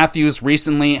 And then Matthews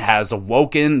recently has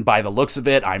awoken by the looks of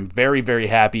it. I'm very, very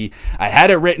happy. I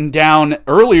had it written down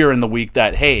earlier in the week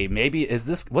that, hey, maybe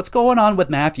what's going on with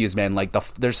Matthews, man? Like,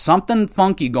 there's something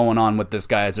funky going on with this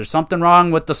guy. Is there something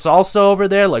wrong with the salsa over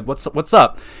there? Like, what's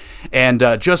up? And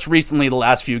just recently, the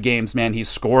last few games, man, he's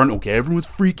scoring. Okay, everyone's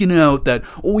freaking out that,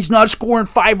 he's not scoring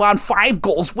 5-on-5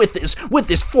 goals with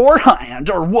his forehand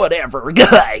or whatever,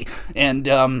 guy. And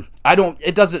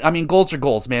goals are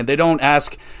goals, man. They don't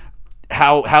ask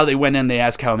how they went in, they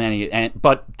ask how many.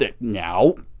 But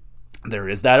now there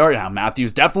is that argument. Now,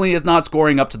 Matthews definitely is not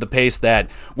scoring up to the pace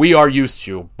that we are used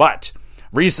to, but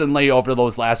recently, over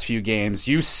those last few games,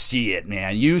 you see it,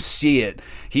 man. You see it.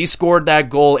 He scored that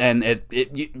goal, and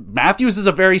Matthews is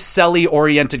a very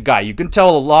selly-oriented guy. You can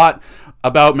tell a lot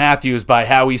about Matthews by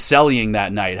how he's selling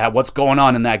that night, what's going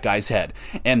on in that guy's head.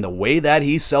 And the way that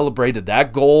he celebrated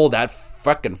that goal, that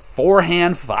fucking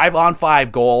forehand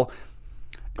 5-on-5 goal,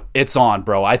 it's on,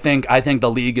 bro. I think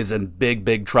the league is in big,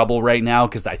 big trouble right now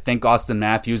because I think Austin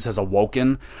Matthews has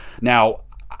awoken. Now,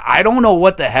 I don't know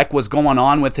what the heck was going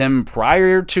on with him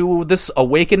prior to this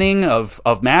awakening of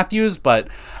Matthews, but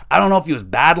I don't know if he was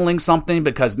battling something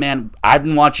because, man, I've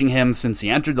been watching him since he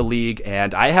entered the league,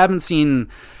 and I haven't seen,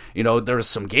 there was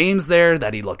some games there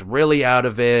that he looked really out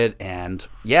of it, and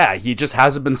yeah, he just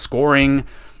hasn't been scoring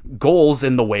goals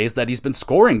in the ways that he's been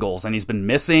scoring goals, and he's been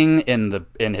missing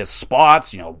in his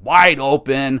spots, wide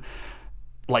open.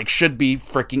 Like, should be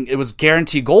freaking, it was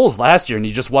guaranteed goals last year and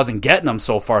he just wasn't getting them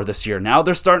so far this year. Now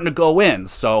they're starting to go in.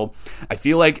 So I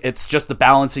feel like it's just a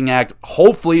balancing act.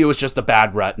 Hopefully it was just a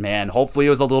bad rut, man. Hopefully it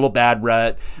was a little bad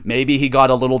rut. Maybe he got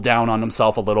a little down on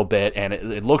himself a little bit, and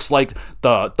it looks like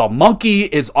the monkey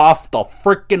is off the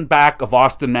freaking back of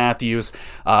Austin Matthews.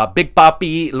 Big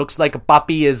Papi, looks like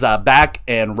Papi is back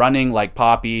and running like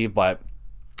Papi, but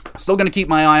still going to keep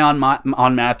my eye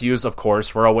on Matthews, of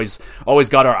course. We're always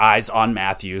got our eyes on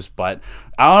Matthews, but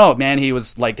I don't know, man. He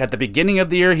was like, at the beginning of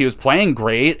the year, he was playing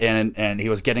great and he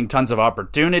was getting tons of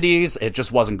opportunities. It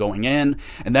just wasn't going in.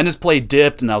 And then his play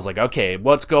dipped, and I was like, okay,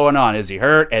 what's going on? Is he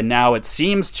hurt? And now it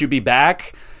seems to be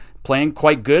back, playing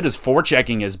quite good. His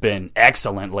forechecking has been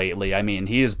excellent lately. I mean,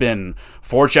 he has been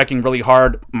forechecking really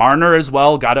hard. Marner as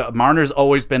well. Marner's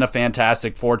always been a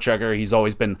fantastic forechecker. He's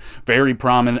always been very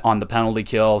prominent on the penalty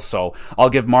kill, so I'll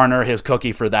give Marner his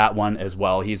cookie for that one as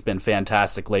well. He's been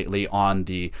fantastic lately on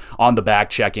the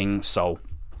back checking. So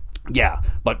yeah,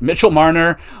 but Mitchell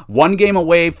Marner, one game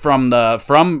away from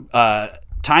tying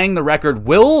the record.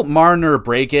 Will Marner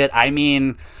break it? I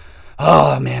mean,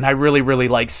 oh man, I really, really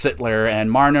like Sittler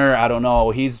and Marner. I don't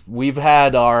know. We've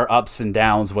had our ups and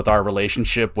downs with our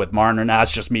relationship with Marner. Now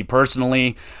it's just me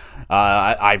personally.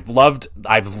 I've loved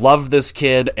this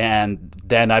kid, and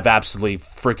then I've absolutely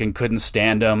freaking couldn't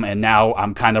stand him, and now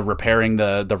I'm kind of repairing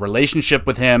the relationship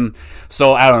with him.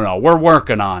 So I don't know. We're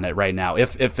working on it right now.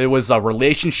 If it was a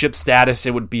relationship status,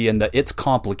 it would be in the it's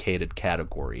complicated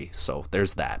category. So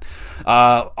there's that.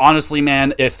 Honestly,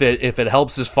 man, if it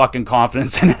helps his fucking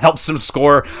confidence and it helps him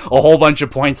score a whole bunch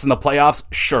of points in the playoffs,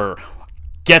 sure.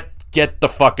 Get the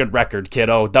fucking record,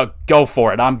 kiddo. Go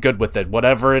for it. I'm good with it.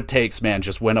 Whatever it takes, man.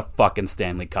 Just win a fucking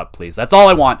Stanley Cup, please. That's all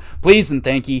I want. Please and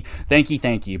thank you.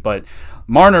 Thank you. But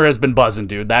Marner has been buzzing,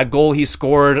 dude. That goal he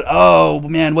scored. Oh,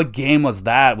 man. What game was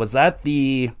that? Was that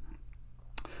I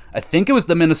think it was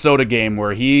the Minnesota game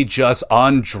where he just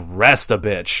undressed a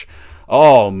bitch.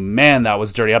 Oh, man, that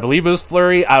was dirty. I believe it was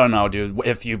Fleury. I don't know, dude.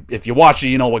 If you watch it,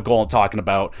 you know what goal I'm talking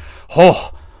about.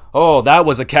 Oh, that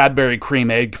was a Cadbury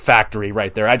cream egg factory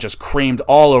right there. I just creamed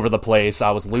all over the place.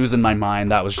 I was losing my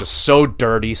mind. That was just so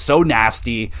dirty, so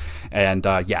nasty. And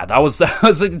yeah,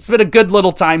 it's been a good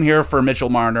little time here for Mitchell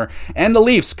Marner and the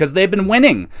Leafs because they've been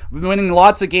winning. We've been winning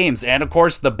lots of games. And of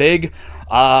course, the big,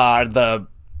 the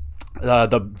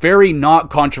very not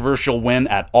controversial win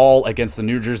at all against the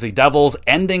New Jersey Devils,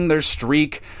 ending their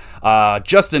streak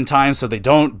just in time so they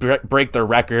don't break their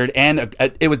record. And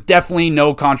it was definitely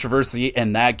no controversy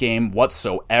in that game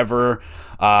whatsoever.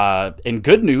 In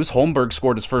good news, Holmberg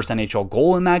scored his first NHL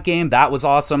goal in that game. That was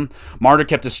awesome. Marner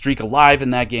kept his streak alive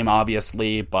in that game,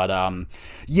 obviously. But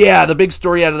yeah, the big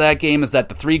story out of that game is that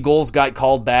the 3 goals got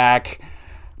called back.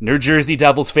 New Jersey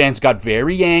Devils fans got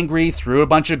very angry, threw a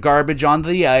bunch of garbage onto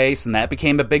the ice, and that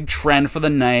became a big trend for the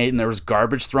night, and there was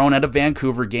garbage thrown at a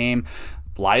Vancouver game.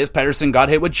 Elias Pettersson got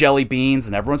hit with jelly beans,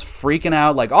 and everyone's freaking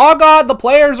out like, oh god, the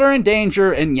players are in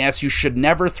danger. And yes, you should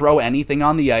never throw anything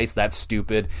on the ice. That's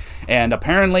stupid. And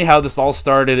apparently how this all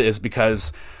started is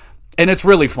because, and it's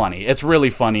really funny.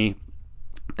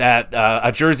 that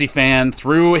a Jersey fan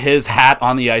threw his hat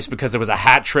on the ice because it was a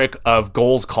hat trick of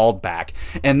goals called back.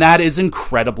 And that is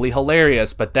incredibly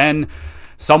hilarious. But then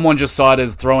someone just saw it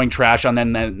as throwing trash on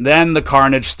them. Then the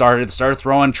carnage started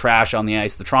throwing trash on the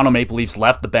ice. The Toronto Maple Leafs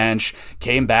left the bench,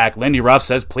 came back. Lindy Ruff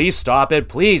says, please stop it.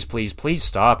 Please, please, please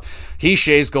stop.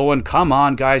 Shay's going, come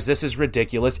on, guys, this is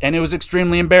ridiculous. And it was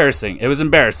extremely embarrassing. It was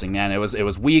embarrassing, man. It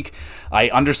was weak. I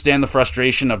understand the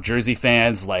frustration of Jersey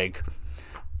fans. Like,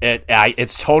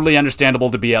 it's totally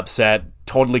understandable to be upset.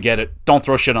 Totally get it. Don't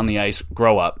throw shit on the ice.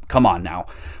 Grow up. Come on now.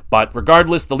 But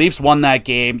regardless, the Leafs won that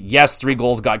game. Yes, 3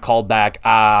 goals got called back.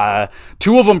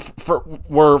 2 of them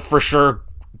were for sure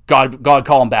God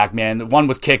call them back, man. One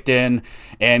was kicked in,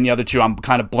 and the other 2 I'm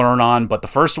kind of blurring on. But the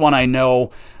first one I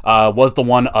know was the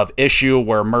one of issue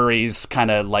where Murray's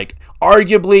kind of like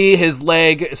arguably his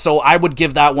leg. So I would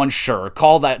give that one sure.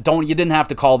 Call that. You didn't have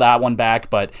to call that one back.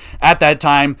 But at that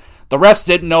time, the refs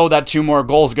didn't know that 2 more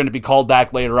goals are going to be called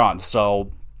back later on.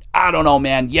 So I don't know,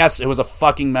 man. Yes, it was a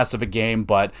fucking mess of a game,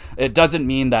 but it doesn't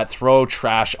mean that throw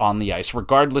trash on the ice.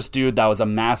 Regardless, dude, that was a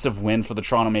massive win for the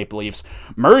Toronto Maple Leafs.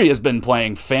 Murray has been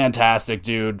playing fantastic,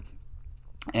 dude.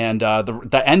 And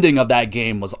the ending of that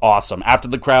game was awesome. After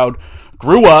the crowd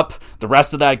grew up, the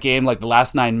rest of that game, like the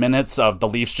last 9 minutes of the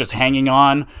Leafs just hanging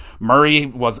on, Murray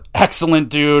was excellent,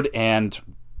 dude, and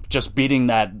just beating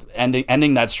that,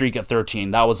 ending that streak at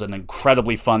 13. That was an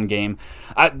incredibly fun game.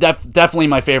 Definitely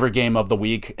my favorite game of the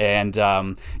week. And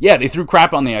they threw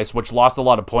crap on the ice, which lost a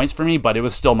lot of points for me, but it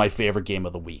was still my favorite game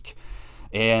of the week.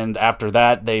 And after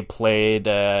that, they played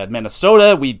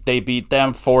Minnesota. They beat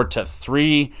them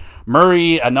 4-3.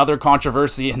 Murray, another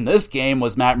controversy in this game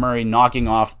was Matt Murray knocking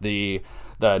off the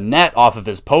net off of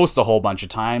his post a whole bunch of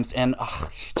times. And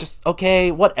just, okay,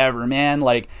 whatever, man.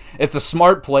 Like, it's a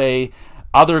smart play.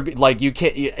 You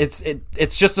can't.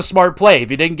 It's just a smart play. If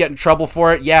he didn't get in trouble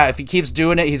for it, yeah. If he keeps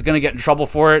doing it, he's gonna get in trouble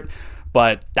for it.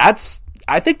 But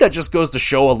I think that just goes to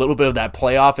show a little bit of that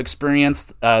playoff experience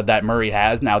that Murray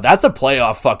has. Now that's a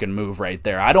playoff fucking move right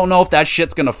there. I don't know if that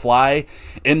shit's gonna fly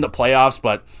in the playoffs,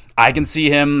 but I can see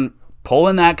him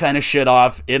pulling that kind of shit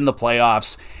off in the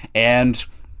playoffs. And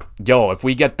if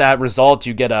we get that result,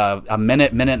 you get a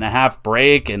minute and a half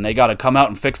break, and they got to come out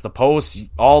and fix the post.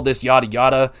 All this yada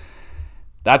yada.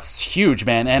 That's huge,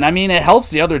 man. And I mean, it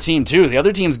helps the other team too. The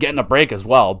other team's getting a break as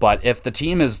well. But if the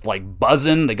team is like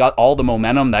buzzing, they got all the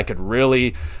momentum, that could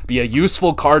really be a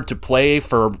useful card to play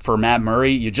for Matt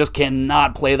Murray. You just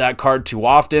cannot play that card too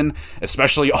often,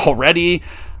 especially already.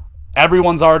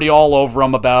 Everyone's already all over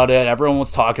him about it. Everyone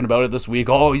was talking about it this week.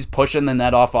 Oh, he's pushing the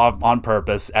net off on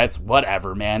purpose. It's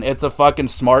whatever, man. It's a fucking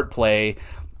smart play.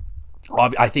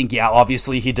 I think, yeah,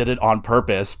 obviously he did it on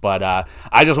purpose, but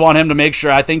I just want him to make sure.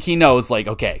 I think he knows, like,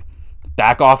 okay,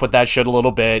 back off with that shit a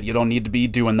little bit. You don't need to be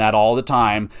doing that all the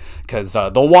time, because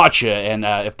they'll watch you. And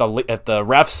if the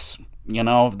refs,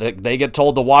 they get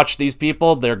told to watch these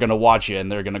people, they're going to watch you, and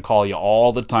they're going to call you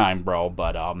all the time, bro.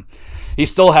 But he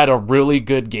still had a really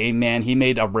good game, man. He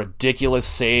made a ridiculous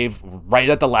save right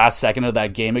at the last second of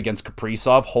that game against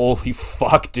Kaprizov. Holy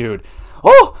fuck, dude.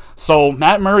 Oh, so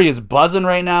Matt Murray is buzzing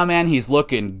right now, man. He's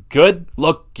looking good.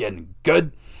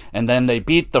 And then they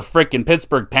beat the freaking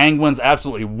Pittsburgh Penguins,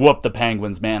 absolutely whooped the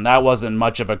Penguins, man. That wasn't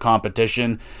much of a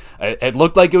competition. It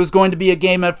looked like it was going to be a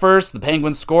game at first. The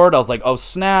Penguins scored. I was like, oh,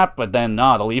 snap. But then,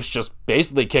 the Leafs just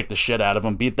basically kicked the shit out of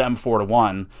them, beat them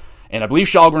 4-1. And I believe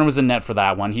Shalgren was in net for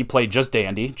that one. He played just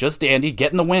dandy,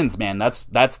 getting the wins, man.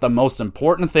 That's the most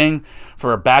important thing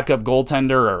for a backup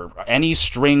goaltender or any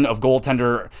string of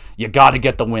goaltender. You got to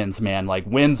get the wins, man. Like,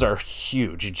 wins are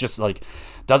huge. It just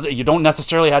you don't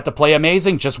necessarily have to play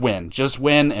amazing. Just win, and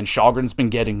Shalgren's been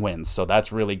getting wins, so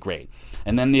that's really great.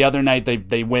 And then the other night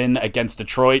they win against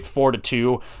Detroit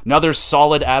 4-2. Another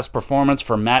solid ass performance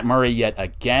from Matt Murray yet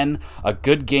again. A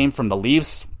good game from the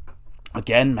Leafs.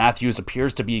 Again, Matthews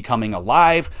appears to be coming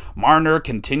alive. Marner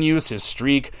continues his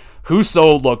streak.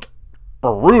 Husso looked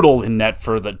brutal in net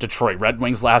for the Detroit Red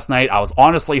Wings last night. I was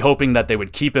honestly hoping that they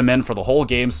would keep him in for the whole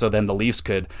game, so then the Leafs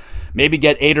could maybe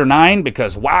get 8 or 9,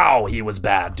 because wow, he was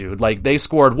bad, dude. Like, they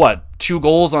scored 2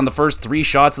 goals on the first 3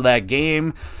 shots of that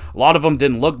game. A lot of them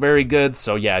didn't look very good,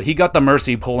 so yeah, he got the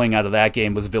mercy pulling out of that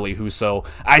game was Ville Husso.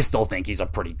 I still think he's a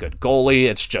pretty good goalie.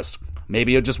 It's just,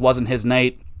 maybe it just wasn't his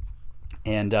night.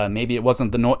 And maybe it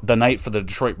wasn't the night for the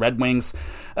Detroit Red Wings.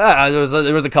 There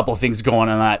was a couple of things going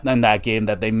on in that game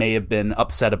that they may have been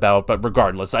upset about, but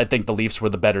regardless, I think the Leafs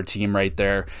were the better team right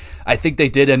there. I think they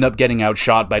did end up getting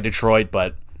outshot by Detroit,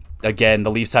 but again,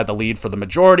 the Leafs had the lead for the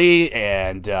majority,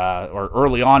 and or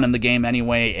early on in the game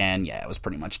anyway, and yeah, it was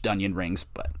pretty much Dunyan rings,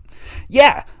 but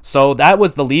yeah, so that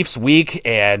was the Leafs week,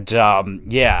 and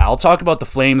yeah, I'll talk about the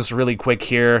Flames really quick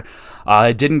here.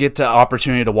 I didn't get the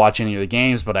opportunity to watch any of the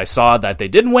games, but I saw that they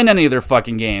didn't win any of their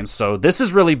fucking games, so this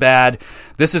is really bad.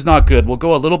 This is not good. We'll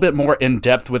go a little bit more in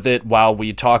depth with it while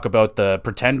we talk about the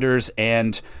Pretenders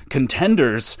and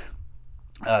Contenders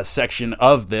section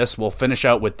of this. We'll finish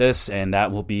out with this, and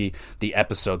that will be the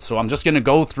episode. So I'm just going to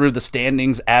go through the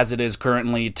standings as it is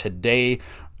currently today,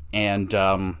 and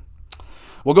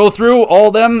we'll go through all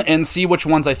of them and see which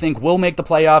ones I think will make the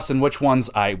playoffs and which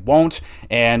ones I won't.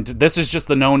 And this is just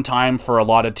the known time for a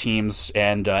lot of teams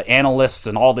and analysts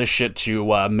and all this shit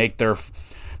to make their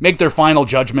final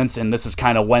judgments, and this is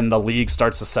kind of when the league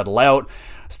starts to settle out.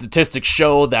 Statistics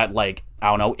show that, like, I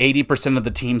don't know, 80% of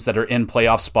the teams that are in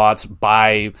playoff spots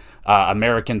by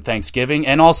American Thanksgiving,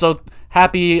 and also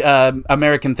happy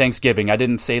American Thanksgiving. I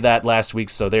didn't say that last week,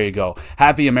 so there you go.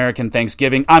 Happy American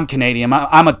Thanksgiving. I'm Canadian.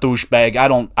 I'm a douchebag.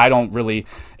 I don't really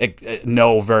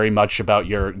know very much about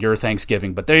your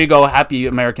Thanksgiving, but there you go. Happy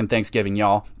American Thanksgiving,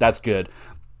 y'all. That's good.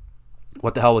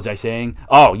 What the hell was I saying?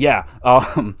 Oh yeah,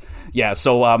 yeah.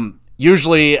 So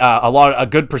usually, a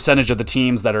good percentage of the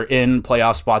teams that are in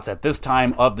playoff spots at this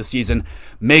time of the season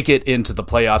make it into the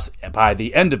playoffs by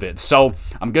the end of it. So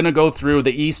I'm going to go through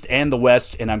the East and the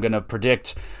West, and I'm going to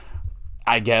predict,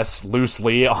 I guess,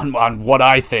 loosely on what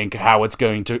I think how it's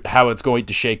going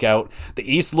to shake out.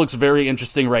 The East looks very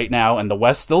interesting right now, and the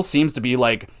West still seems to be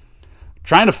like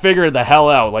trying to figure the hell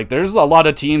out. Like, there's a lot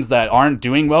of teams that aren't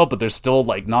doing well, but they're still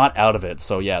like not out of it.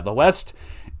 So yeah, the West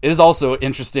is also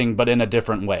interesting, but in a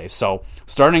different way. So,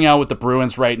 starting out with the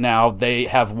Bruins right now, they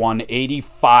have won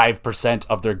 85%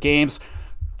 of their games.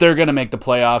 They're going to make the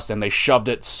playoffs, and they shoved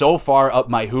it so far up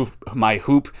my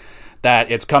hoop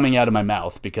that it's coming out of my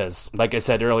mouth because, like I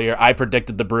said earlier, I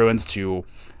predicted the Bruins to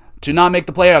not make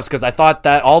the playoffs because I thought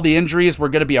that all the injuries were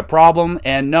going to be a problem,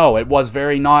 and no, it was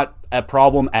very not a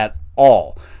problem at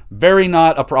all. Very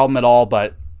not a problem at all,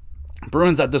 but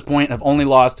Bruins at this point have only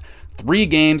lost 3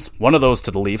 games, one of those to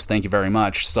the Leafs, thank you very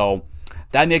much. So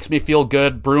that makes me feel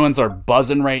good. Bruins are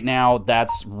buzzing right now.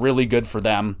 That's really good for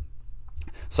them.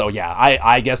 So yeah,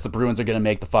 I guess the Bruins are going to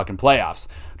make the fucking playoffs.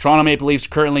 Toronto Maple Leafs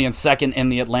currently in second in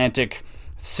the Atlantic,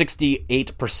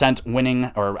 68%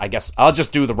 winning, or I guess I'll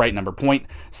just do the right number,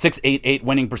 .688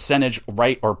 winning percentage,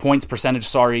 right, or points percentage,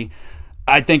 sorry.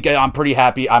 I think I'm pretty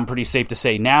happy. I'm pretty safe to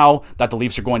say now that the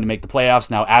Leafs are going to make the playoffs.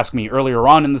 Now, ask me earlier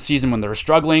on in the season when they were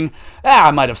struggling.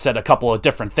 I might have said a couple of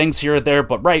different things here or there,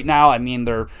 but right now, I mean,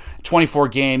 they're 24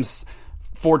 games,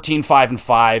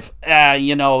 14-5-5.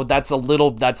 You know,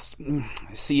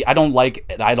 see, I don't like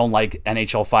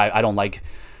NHL 5. I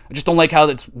just don't like how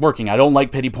it's working. I don't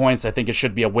like pity points. I think it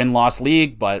should be a win-loss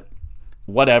league, but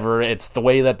whatever, it's the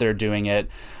way that they're doing it.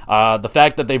 The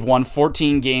fact that they've won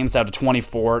 14 games out of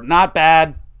 24, not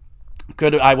bad.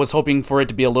 Good. I was hoping for it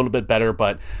to be a little bit better,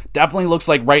 but definitely looks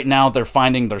like right now they're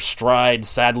finding their stride.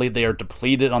 Sadly, they are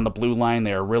depleted on the blue line.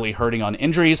 They are really hurting on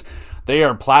injuries. They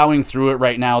are plowing through it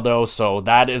right now, though, so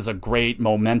that is a great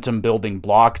momentum-building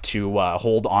block to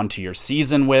hold onto your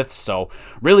season with. So,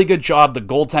 really good job. The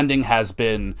goaltending has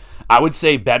been, I would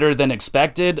say, better than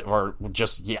expected, or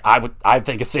just, yeah, I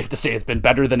think it's safe to say it's been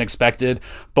better than expected.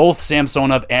 Both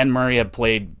Samsonov and Murray have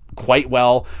played quite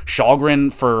well.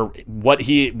 Shalgren, for what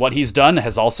he's done,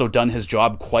 has also done his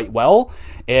job quite well.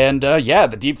 And yeah,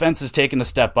 the defense has taken a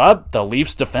step up. The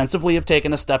Leafs defensively have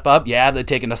taken a step up. Yeah, they've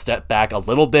taken a step back a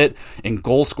little bit in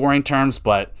goal scoring terms,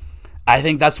 but I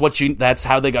think that's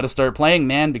how they got to start playing,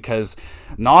 man, because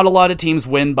not a lot of teams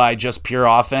win by just pure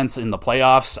offense in the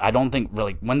playoffs. I don't think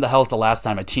really, when the hell's the last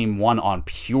time a team won on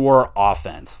pure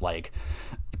offense? Like,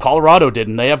 Colorado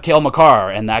didn't. They have Cale Makar,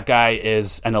 and that guy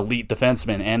is an elite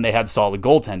defenseman, and they had solid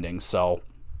goaltending, so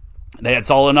they had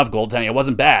solid enough goaltending. It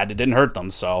wasn't bad. It didn't hurt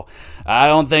them, so I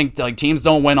don't think, like, teams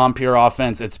don't win on pure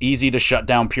offense. It's easy to shut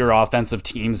down pure offensive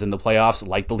teams in the playoffs,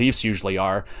 like the Leafs usually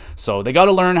are, so they got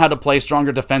to learn how to play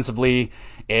stronger defensively,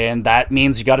 and that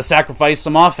means you got to sacrifice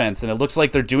some offense, and it looks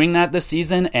like they're doing that this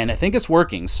season, and I think it's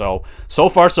working, so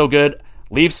far so good.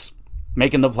 Leafs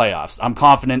making the playoffs. I'm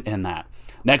confident in that.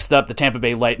 Next up, the Tampa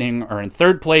Bay Lightning are in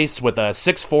third place with a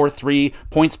 .643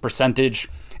 points percentage.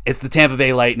 It's the Tampa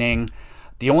Bay Lightning.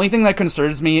 The only thing that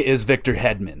concerns me is Victor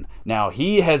Hedman. Now,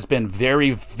 he has been very,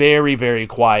 very, very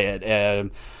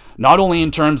quiet. Not only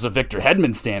in terms of Victor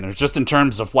Hedman standards, just in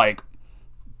terms of, like,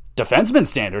 defenseman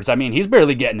standards. I mean, he's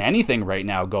barely getting anything right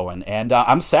now going. And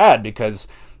I'm sad because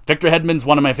Victor Hedman's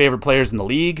one of my favorite players in the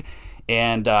league.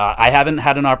 And I haven't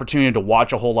had an opportunity to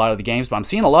watch a whole lot of the games, but I'm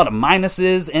seeing a lot of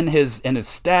minuses in his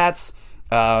stats.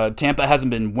 Tampa hasn't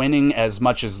been winning as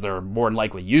much as they're more than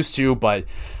likely used to, but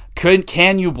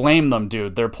can you blame them,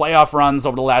 dude? Their playoff runs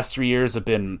over the last 3 years have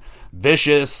been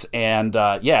vicious, and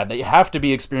they have to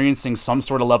be experiencing some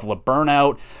sort of level of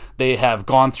burnout. They have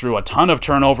gone through a ton of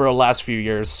turnover the last few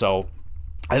years, so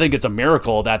I think it's a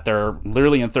miracle that they're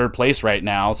literally in third place right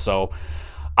now. So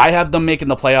I have them making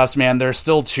the playoffs, man. They're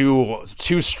still too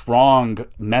strong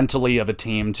mentally of a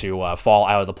team to fall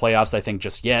out of the playoffs, I think,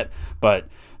 just yet. But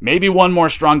maybe one more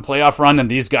strong playoff run, and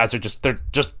these guys are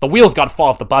the wheels got to fall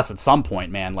off the bus at some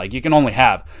point, man. Like, you can only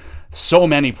have so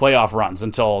many playoff runs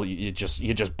until you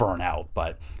just burn out.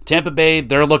 But Tampa Bay,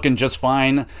 they're looking just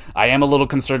fine. I am a little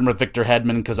concerned with Victor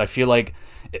Hedman because I feel like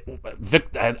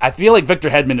Victor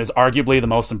Hedman is arguably the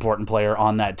most important player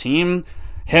on that team.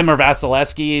 Him or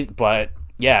Vasilevsky, but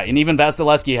yeah, and even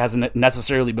Vasilevsky hasn't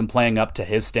necessarily been playing up to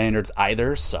his standards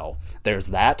either, so there's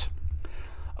that.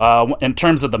 In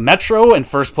terms of the Metro, in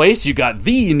first place, you got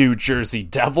the New Jersey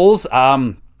Devils.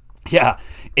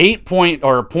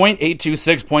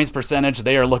 0.826 points percentage.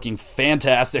 They are looking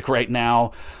fantastic right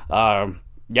now.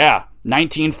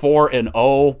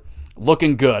 19-4-0.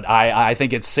 Looking good. I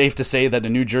think it's safe to say that the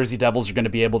New Jersey Devils are going to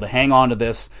be able to hang on to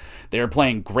this. They're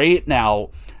playing great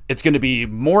now. It's going to be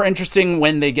more interesting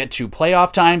when they get to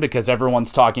playoff time because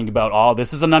everyone's talking about,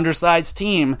 this is an undersized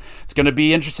team. It's going to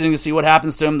be interesting to see what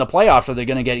happens to them in the playoffs. Are they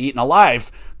going to get eaten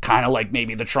alive? Kind of like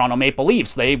maybe the Toronto Maple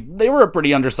Leafs. They were a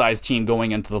pretty undersized team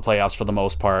going into the playoffs for the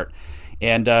most part.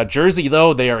 And Jersey,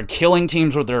 though, they are killing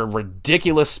teams with their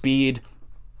ridiculous speed,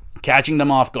 catching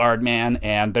them off guard, man,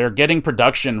 and they're getting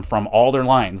production from all their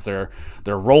lines. They're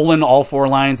rolling all four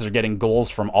lines. They're getting goals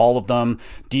from all of them.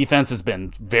 Defense has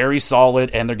been very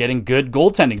solid, and they're getting good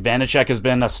goaltending. Vanacek has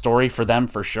been a story for them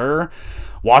for sure.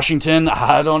 Washington,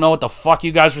 I don't know what the fuck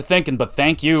you guys were thinking, but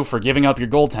thank you for giving up your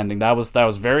goaltending. That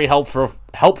was very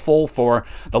helpful for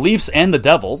the Leafs and the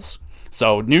Devils.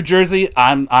 So New Jersey,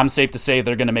 I'm safe to say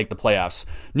they're going to make the playoffs.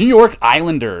 New York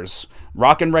Islanders,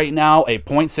 rocking right now a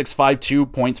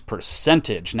 .652 points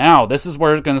percentage. Now, this is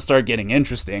where it's going to start getting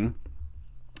interesting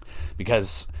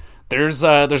because there's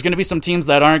going to be some teams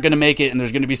that aren't going to make it, and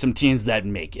there's going to be some teams that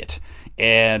make it.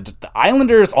 And the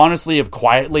Islanders, honestly, have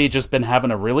quietly just been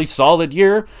having a really solid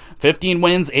year. 15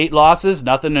 wins, 8 losses,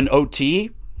 nothing in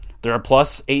OT. They're a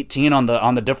plus 18 on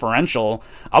the differential.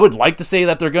 I would like to say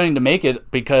that they're going to make it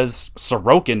because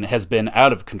Sorokin has been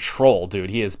out of control,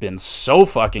 dude. He has been so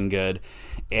fucking good.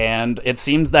 And it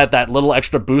seems that little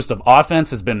extra boost of offense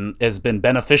has been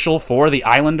beneficial for the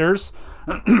Islanders,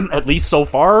 at least so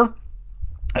far.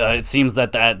 It seems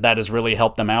that has really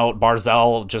helped them out.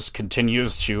 Barzal just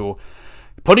continues to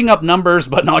putting up numbers,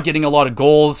 but not getting a lot of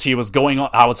goals. I was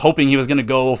hoping he was going to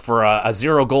go for a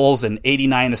 0 goals and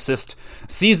 89 assist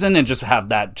season and just have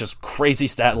that just crazy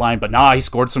stat line. But he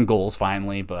scored some goals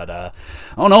finally. But I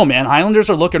don't know, man. Islanders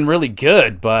are looking really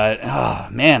good, but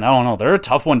man, I don't know. They're a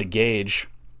tough one to gauge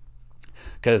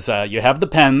because you have the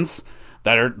Pens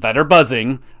that are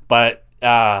buzzing, but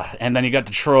and then you got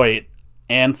Detroit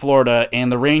and Florida and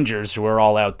the Rangers who are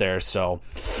all out there. So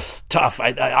tough.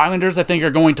 Islanders, I think, are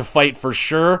going to fight for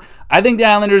sure. I think the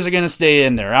Islanders are going to stay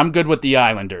in there. I'm good with the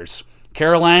Islanders.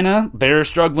 Carolina, they're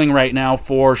struggling right now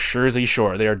for sure.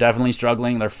 They are definitely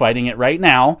struggling. They're fighting it right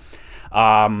now.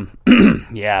 That's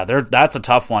a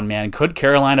tough one, man. Could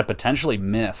Carolina potentially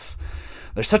miss?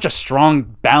 They're such a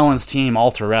strong, balanced team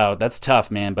all throughout. That's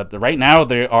tough, man. But right now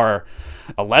they are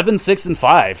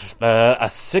 11-6-5, a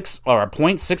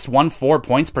 .614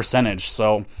 points percentage.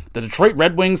 So the Detroit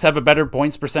Red Wings have a better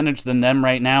points percentage than them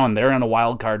right now, and they're in a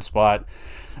wild card spot.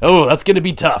 Oh, that's going to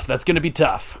be tough. That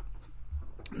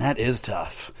is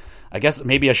tough. I guess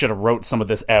maybe I should have wrote some of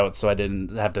this out so I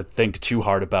didn't have to think too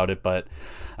hard about it. But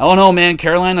I don't know, man.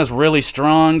 Carolina's really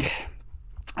strong.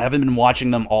 I haven't been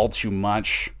watching them all too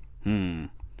much. I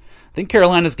think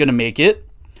Carolina's going to make it.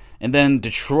 And then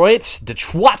Detroit,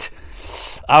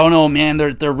 I don't know, man.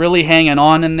 They're really hanging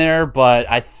on in there, but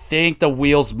I think the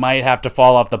wheels might have to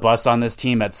fall off the bus on this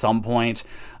team at some point.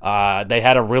 They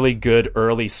had a really good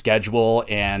early schedule,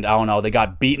 and I don't know, they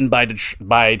got beaten by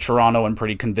Toronto in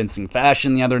pretty convincing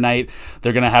fashion the other night.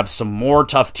 They're going to have some more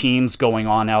tough teams going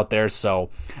on out there, so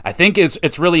I think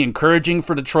it's really encouraging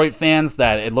for Detroit fans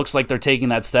that it looks like they're taking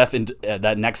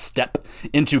that next step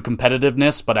into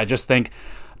competitiveness, but I just think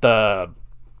the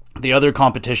other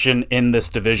competition in this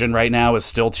division right now is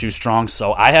still too strong,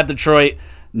 so I have Detroit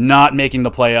not making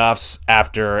the playoffs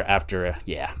after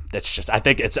that's just I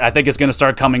think it's going to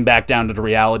start coming back down to the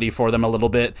reality for them a little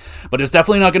bit, but it's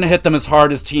definitely not going to hit them as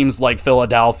hard as teams like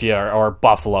Philadelphia or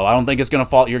Buffalo. I don't think it's going to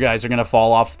fall. Your guys are going to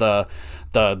fall off the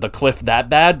cliff that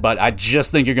bad, but I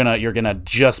just think you're gonna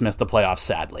just miss the playoffs,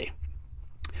 sadly.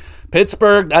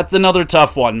 Pittsburgh, that's another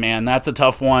tough one, man. That's a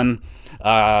tough one.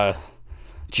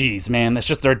 Geez, man, it's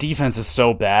just their defense is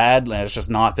so bad. It's just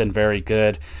not been very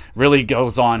good. Really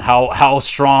goes on how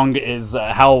strong is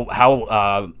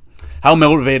how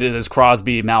motivated is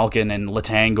Crosby, Malkin, and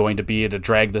Letang going to be to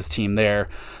drag this team there?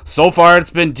 So far, it's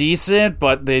been decent,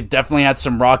 but they've definitely had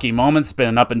some rocky moments. It's been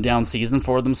an up and down season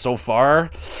for them so far.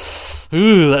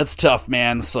 Ooh, that's tough,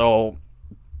 man. So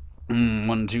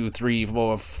 1, 2, 3,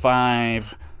 4,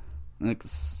 5,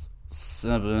 6,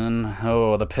 7.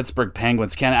 Oh, the Pittsburgh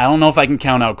Penguins. I don't know if I can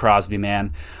count out Crosby,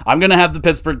 man. I'm going to have the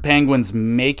Pittsburgh Penguins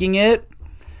making it.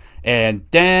 And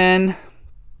then,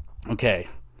 okay.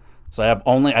 So I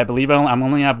only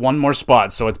have one more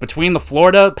spot. So it's between the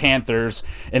Florida Panthers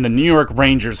and the New York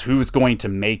Rangers. Who's going to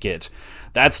make it?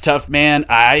 That's tough, man.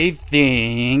 I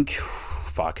think...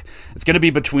 Fuck. It's going to be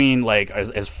between, like,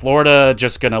 is Florida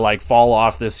just going to, like, fall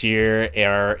off this year,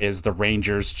 or is the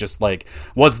Rangers just, like,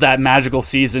 was that magical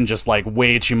season just, like,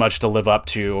 way too much to live up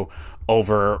to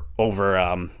over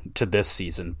to this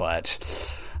season?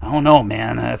 But I don't know,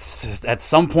 man. That's just, at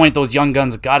some point, those young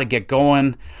guns got to get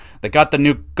going. They got the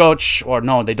new coach, or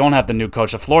no, they don't have the new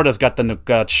coach. Florida's got the new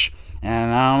coach,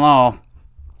 and I don't know.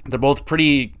 They're both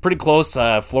pretty close.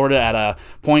 Florida at a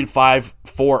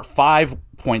 .545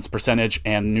 points percentage,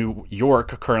 and New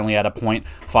York currently at a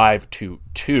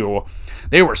 .522.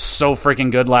 They were so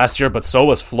freaking good last year, but so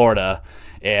was Florida.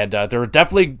 And they're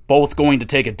definitely both going to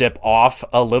take a dip off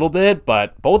a little bit,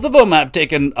 but both of them have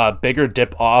taken a bigger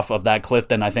dip off of that cliff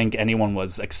than I think anyone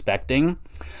was expecting.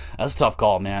 That's a tough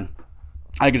call, man.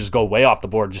 I could just go way off the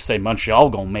board, just say Montreal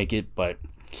gonna make it, but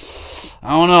I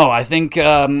don't know. I think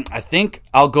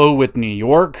I'll go with New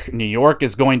York. New York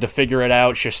is going to figure it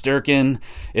out. Shesterkin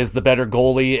is the better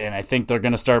goalie, and I think they're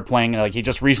going to start playing like he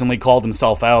just recently called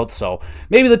himself out. So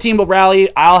maybe the team will rally.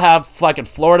 I'll have fucking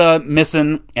Florida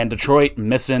missing and Detroit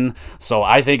missing. So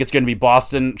I think it's going to be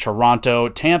Boston, Toronto,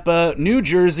 Tampa, New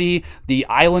Jersey, the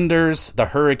Islanders, the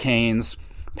Hurricanes,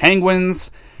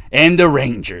 Penguins, and the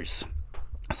Rangers.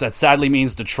 So that sadly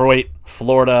means Detroit,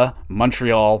 Florida,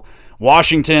 Montreal,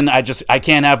 Washington. I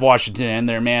can't have Washington in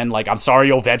there, man. Like, I'm sorry,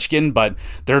 Ovechkin, but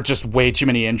there are just way too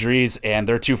many injuries, and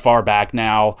they're too far back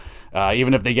now.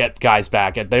 Even if they get guys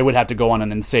back, they would have to go on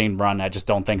an insane run. I just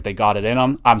don't think they got it in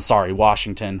them. I'm sorry,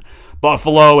 Washington.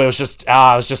 Buffalo, it was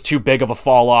just too big of a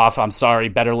fall off. I'm sorry.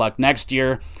 Better luck next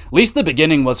year. At least the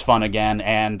beginning was fun again,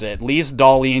 and at least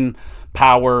Dahlin,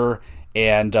 Power,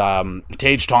 and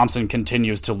Tage Thompson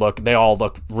continues to look, they all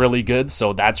look really good,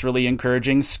 so that's really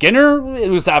encouraging. Skinner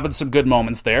was having some good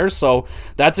moments there, so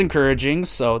that's encouraging,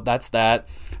 so that's that.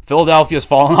 Philadelphia's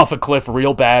fallen off a cliff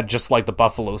real bad, just like the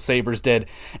Buffalo Sabres did.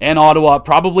 And Ottawa,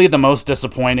 probably the most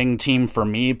disappointing team for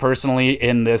me personally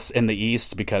in the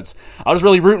East, because I was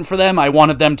really rooting for them. I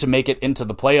wanted them to make it into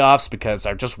the playoffs because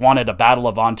I just wanted a Battle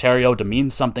of Ontario to mean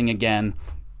something again.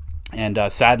 And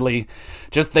sadly,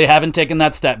 just they haven't taken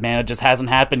that step, man. It just hasn't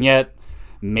happened yet.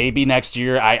 Maybe next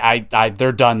year.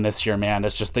 They're done this year, man.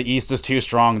 It's just the East is too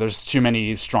strong. There's too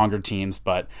many stronger teams.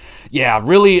 But yeah, I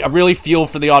really feel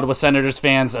for the Ottawa Senators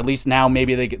fans. At least now,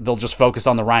 maybe they'll just focus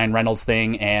on the Ryan Reynolds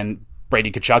thing and Brady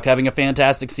Tkachuk having a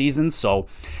fantastic season. So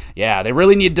yeah, they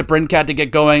really need DeBrincat to get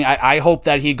going. I hope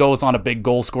that he goes on a big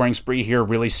goal scoring spree here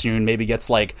really soon. Maybe gets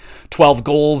like 12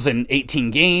 goals in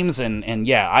 18 games. And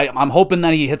yeah, I'm hoping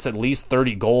that he hits at least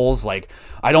 30 goals. Like,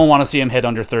 I don't want to see him hit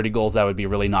under 30 goals. That would be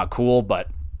really not cool. But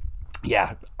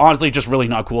yeah, honestly, just really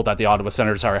not cool that the Ottawa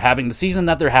Senators are having the season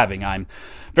that they're having. I'm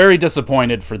very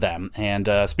disappointed for them. And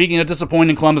speaking of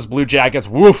disappointing Columbus Blue Jackets,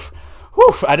 woof.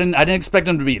 I didn't expect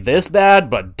them to be this bad,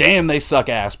 but damn, they suck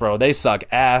ass, bro. They suck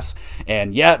ass.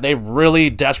 And yeah, they really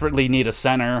desperately need a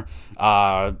center.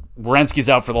 Werenski's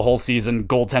out for the whole season.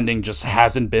 Goaltending just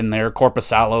hasn't been there.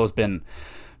 Korpisalo's been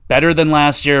better than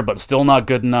last year, but still not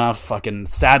good enough. Fucking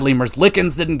sadly,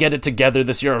 Merzlikins didn't get it together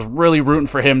this year. I was really rooting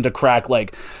for him to crack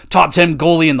like top 10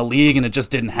 goalie in the league, and it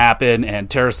just didn't happen. And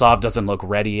Tarasov doesn't look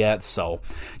ready yet. So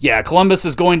yeah, Columbus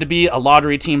is going to be a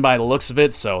lottery team by the looks of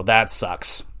it. So that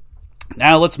sucks.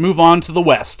 Now let's move on to the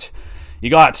West. You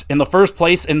got in the first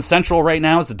place in Central right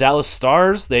now is the Dallas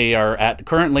Stars. They are at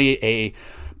currently a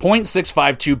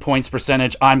 .652 points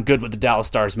percentage. I'm good with the Dallas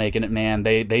Stars making it, man.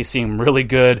 They seem really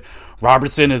good.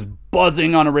 Robertson is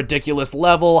buzzing on a ridiculous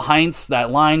level. Heinz, that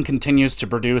line continues to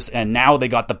produce, and now they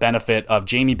got the benefit of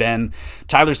Jamie Benn,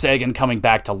 Tyler Seguin coming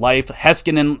back to life.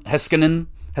 Heiskanen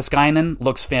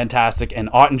looks fantastic,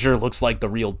 and Ottinger looks like the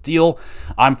real deal.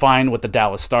 I'm fine with the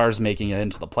Dallas Stars making it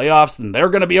into the playoffs, and they're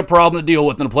going to be a problem to deal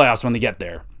with in the playoffs when they get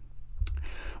there.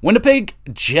 Winnipeg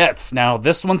Jets. Now,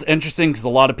 this one's interesting because a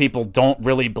lot of people don't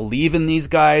really believe in these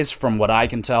guys, from what I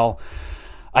can tell.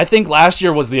 I think last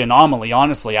year was the anomaly,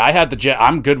 honestly.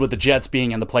 I'm good with the Jets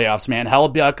being in the playoffs, man.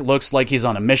 Hellebuyck looks like he's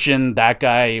on a mission. That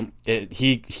guy,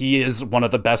 he is one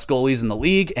of the best goalies in the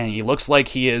league, and he looks like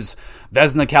he is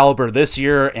Vezina caliber this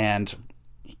year, and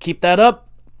keep that up.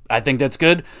 I think that's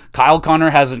good. Kyle Connor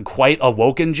hasn't quite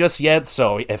awoken just yet,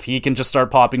 so if he can just start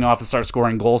popping off and start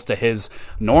scoring goals to his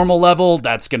normal level,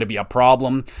 that's going to be a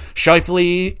problem.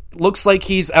 Scheifele looks like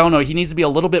he needs to be a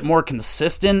little bit more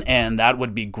consistent, and that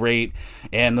would be great.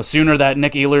 And the sooner that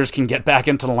Nick Ehlers can get back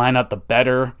into the lineup, the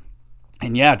better.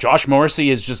 And yeah, Josh Morrissey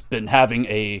has just been having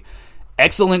a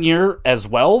excellent year as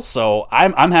well, so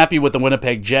I'm happy with the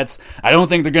Winnipeg Jets. I don't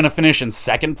think they're going to finish in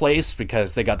second place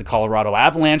because they got the Colorado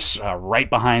Avalanche right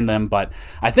behind them, but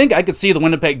I think I could see the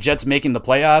Winnipeg Jets making the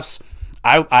playoffs.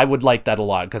 I would like that a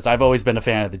lot because I've always been a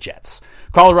fan of the Jets.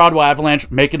 Colorado Avalanche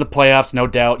making the playoffs, no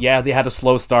doubt. Yeah, they had a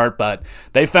slow start, but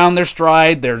they found their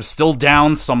stride. They're still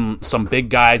down some big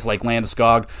guys like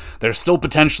Landeskog. There's still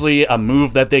potentially a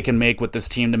move that they can make with this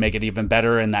team to make it even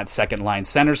better, and that second line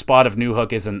center spot if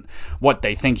Newhook isn't what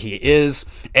they think he is.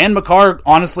 And Makar,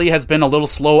 honestly, has been a little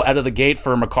slow out of the gate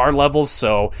for Makar levels,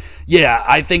 so yeah,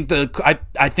 I think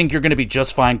you're going to be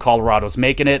just fine. Colorado's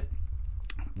making it.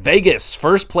 Vegas,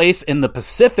 first place in the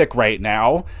Pacific right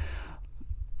now.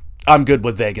 I'm good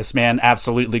with Vegas, man.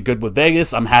 Absolutely good with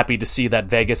Vegas. I'm happy to see that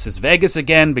Vegas is Vegas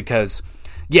again because,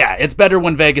 yeah, it's better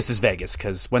when Vegas is Vegas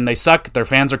because when they suck, their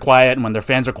fans are quiet, and when their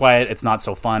fans are quiet, it's not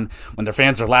so fun. When their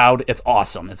fans are loud, it's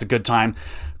awesome. It's a good time.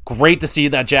 Great to see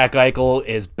that Jack Eichel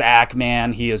is back,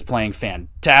 man. He is playing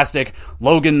fantastic.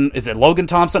 Logan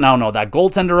Thompson? I don't know. That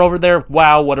goaltender over there,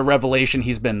 wow, what a revelation.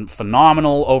 He's been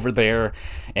phenomenal over there.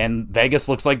 And Vegas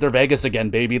looks like they're Vegas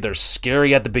again, baby. They're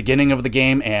scary at the beginning of the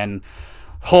game, and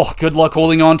good luck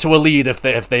holding on to a lead if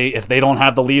they don't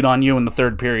have the lead on you in the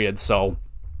third period. So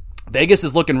Vegas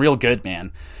is looking real good,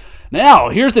 man. Now,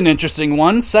 here's an interesting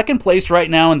one. Second place right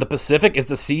now in the Pacific is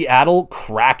the Seattle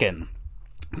Kraken.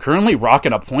 Currently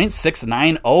rocking a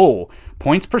 .690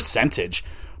 points percentage,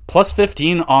 plus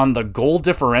 15 on the goal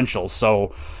differential.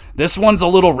 So this one's a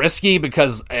little risky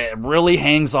because it really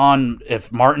hangs on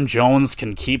if Martin Jones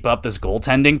can keep up this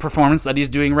goaltending performance that he's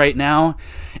doing right now.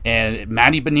 And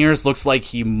Matty Beniers looks like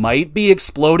he might be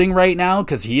exploding right now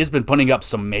because he has been putting up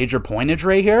some major pointage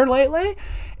right here lately.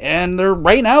 And they're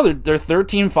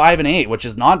 13-5-8, which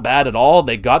is not bad at all.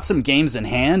 They got some games in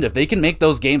hand. If they can make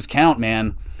those games count,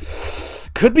 man,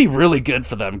 could be really good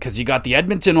for them because you got the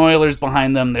Edmonton Oilers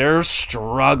behind them. They're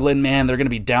struggling, man. They're going to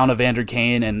be down Evander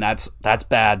Kane, and that's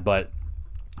bad. But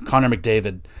Connor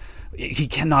McDavid, he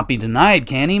cannot be denied,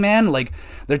 can he, man? Like,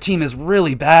 their team is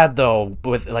really bad, though.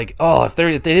 With if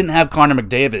they didn't have Connor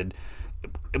McDavid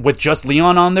with just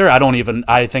Leon on there,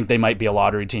 I think they might be a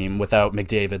lottery team without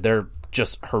McDavid. They're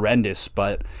just horrendous,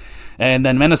 but. And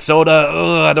then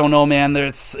Minnesota, I don't know, man.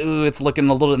 It's looking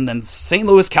a little. And then St.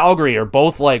 Louis, Calgary are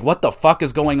both like, what the fuck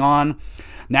is going on?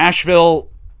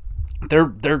 Nashville,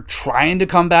 they're trying to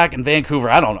come back. And Vancouver,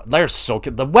 I don't know.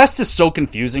 The West is so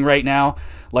confusing right now.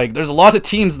 Like, there's a lot of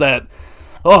teams that.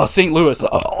 St. Louis.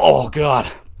 Oh God,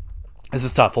 this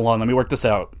is tough. Hold on, let me work this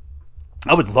out.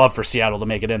 I would love for Seattle to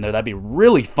make it in there. That'd be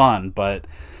really fun, but.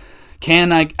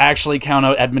 Can I actually count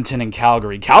out Edmonton and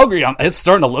Calgary? Calgary, it's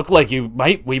starting to look like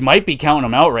we might be counting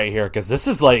them out right here because this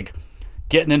is like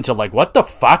getting into like what the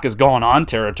fuck is going on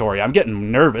territory. I'm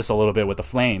getting nervous a little bit with the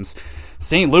Flames.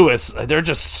 St. Louis, they're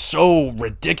just so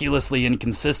ridiculously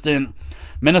inconsistent.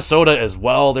 Minnesota as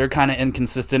well, they're kind of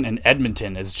inconsistent, and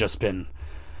Edmonton has just been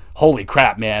holy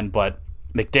crap, man. But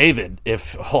McDavid,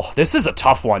 this is a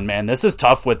tough one, man. This is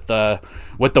tough with the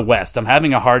West. I'm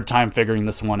having a hard time figuring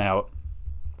this one out.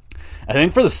 I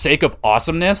think for the sake of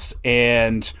awesomeness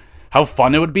and how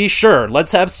fun it would be, sure,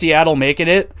 let's have Seattle making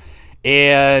it.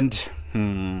 And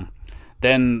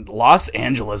then Los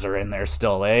Angeles are in there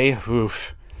still, eh?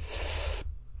 Oof.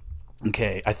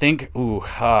 Okay, I think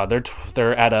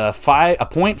they're at a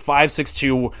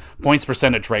 .562 points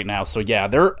percentage right now. So yeah,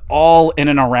 they're all in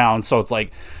and around. So it's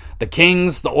like the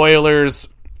Kings, the Oilers,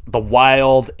 the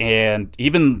Wild, and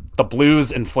even the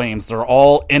Blues and Flames, they're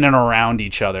all in and around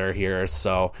each other here.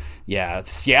 So yeah,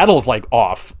 Seattle's like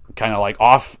off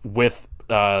with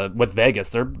Vegas.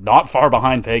 They're not far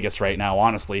behind Vegas right now,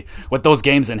 honestly, with those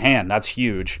games in hand. That's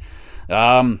huge.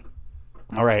 All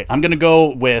right, I'm going to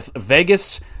go with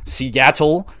Vegas,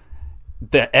 Seattle,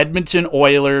 the Edmonton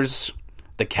Oilers,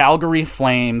 the Calgary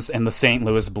Flames, and the St.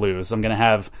 Louis Blues. I'm going to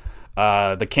have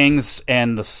the Kings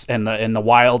and the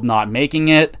Wild not making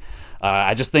it.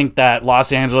 I just think that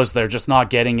Los Angeles, they're just not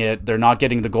getting it. They're not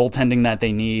getting the goaltending that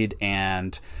they need,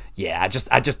 and yeah, I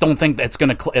just don't think that's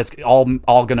it's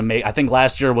all gonna make. I think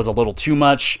last year was a little too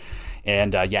much,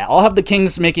 And I'll have the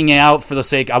Kings making it out for the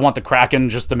sake. I want the Kraken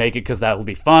just to make it because that'll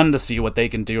be fun to see what they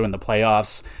can do in the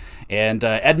playoffs. And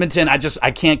Edmonton, I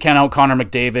can't count out Connor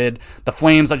McDavid. The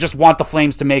Flames, I just want the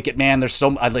Flames to make it, man. They're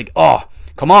so,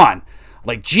 come on.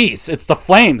 Like, geez, it's the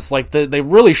Flames. Like, they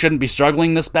really shouldn't be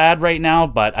struggling this bad right now,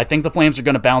 but I think the Flames are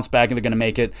going to bounce back and they're going to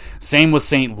make it. Same with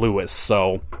St. Louis.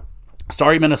 So,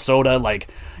 sorry, Minnesota. Like,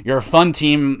 you're a fun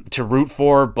team to root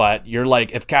for, but you're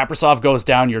like, if Kaprizov goes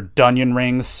down, you're Dunyan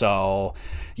rings. So,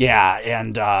 yeah,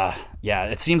 and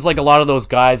it seems like a lot of those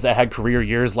guys that had career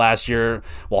years last year,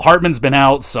 well, Hartman's been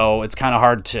out, so it's kind of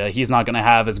hard he's not going to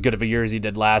have as good of a year as he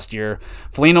did last year.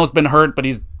 Foligno's been hurt, but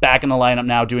he's back in the lineup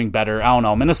now doing better. I don't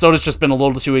know. Minnesota's just been a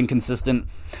little too inconsistent.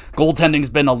 Goaltending's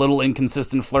been a little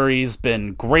inconsistent. Fleury's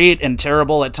been great and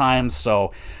terrible at times.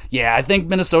 So, yeah, I think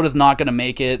Minnesota's not going to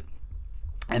make it.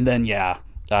 And then, I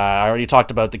already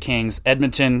talked about the Kings.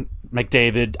 Edmonton,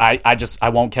 McDavid, I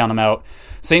won't count them out.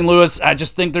 St. Louis, I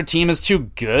just think their team is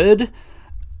too good.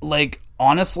 Like,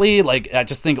 honestly, I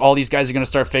just think all these guys are going to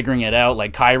start figuring it out.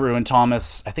 Like, Kyrou and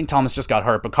Thomas. I think Thomas just got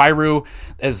hurt, but Kyrou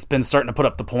has been starting to put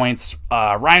up the points.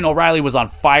 Ryan O'Reilly was on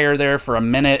fire there for a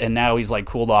minute, and now he's,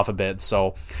 cooled off a bit.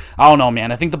 So, I don't know,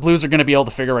 man. I think the Blues are going to be able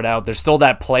to figure it out. There's still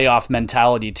that playoff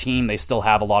mentality team. They still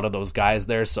have a lot of those guys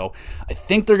there. So, I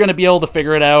think they're going to be able to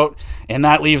figure it out. And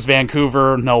that leaves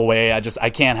Vancouver. No way. I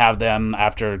can't have them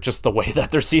after just the way that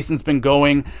their season's been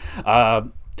going.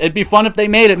 It'd be fun if they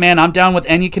made it, man. I'm down with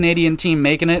any Canadian team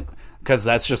making it because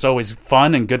that's just always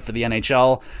fun and good for the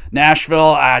NHL.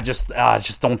 Nashville, I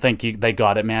just don't think they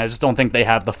got it, man. I just don't think they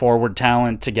have the forward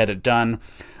talent to get it done.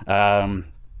 I'm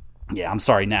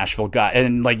sorry, Nashville got,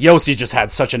 and Yossi just had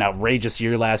such an outrageous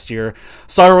year last year.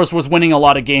 Saros was winning a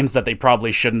lot of games that they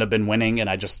probably shouldn't have been winning,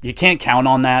 and you can't count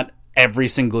on that every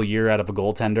single year out of a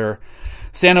goaltender.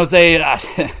 San Jose,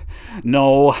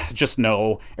 no, just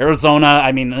no.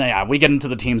 Arizona, we get into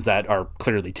the teams that are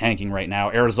clearly tanking right now.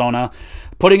 Arizona,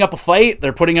 putting up a fight.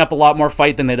 They're putting up a lot more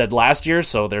fight than they did last year,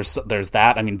 so there's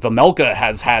that. Vejmelka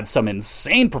has had some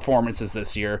insane performances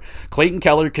this year. Clayton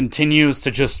Keller continues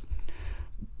to just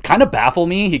kind of baffle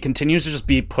me. He continues to just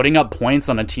be putting up points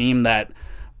on a team that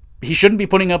he shouldn't be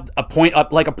putting up a point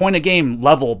a game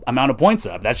level amount of points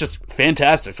up. That's just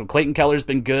fantastic. So Clayton Keller's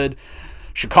been good.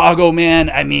 Chicago, man,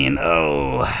 I don't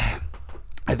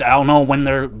know when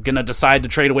they're going to decide to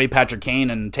trade away Patrick Kane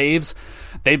and Taves.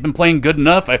 They've been playing good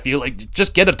enough. I feel like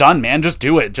just get it done, man. Just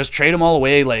do it. Just trade them all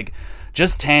away.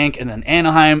 Just tank. And then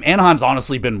Anaheim's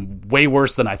honestly been way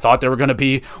worse than I thought they were going to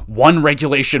be. One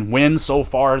regulation win so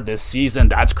far this season.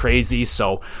 That's crazy.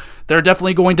 So they're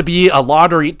definitely going to be a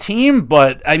lottery team,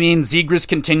 but Zegras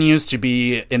continues to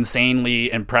be insanely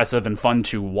impressive and fun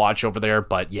to watch over there.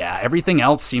 But yeah, everything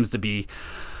else seems to be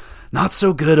not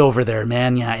so good over there,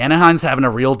 man. Yeah, Anaheim's having a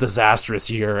real disastrous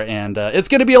year, and it's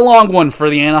going to be a long one for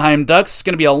the Anaheim Ducks. It's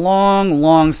going to be a long,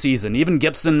 long season. Even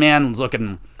Gibson, man, was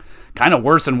looking kind of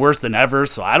worse and worse than ever,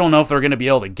 so I don't know if they're going to be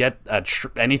able to get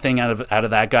anything out of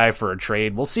that guy for a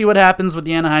trade. We'll see what happens with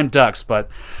the Anaheim Ducks, but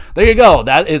there you go.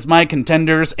 That is my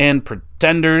contenders and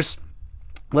pretenders.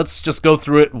 Let's just go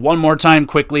through it one more time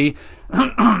quickly.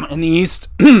 In the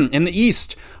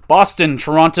East, Boston,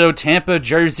 Toronto, Tampa,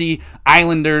 Jersey,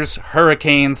 Islanders,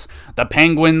 Hurricanes, the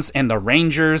Penguins, and the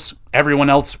Rangers. Everyone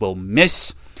else will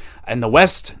miss. In the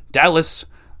West, Dallas,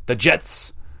 the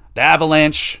Jets, the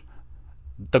Avalanche,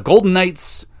 the Golden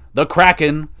Knights, the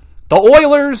Kraken, the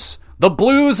Oilers, the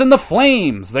Blues, and the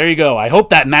Flames. There you go. I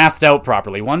hope that mathed out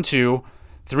properly. 1, 2,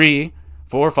 3,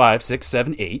 4, 5, 6,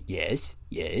 7, 8.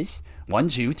 Yes. 1,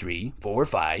 2, 3, 4,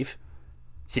 5,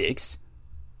 6,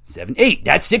 7, 8.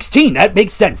 That's 16. That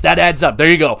makes sense. That adds up. There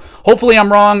you go. Hopefully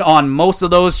I'm wrong on most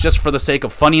of those just for the sake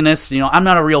of funniness. I'm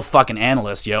not a real fucking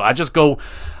analyst, I just go,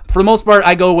 for the most part,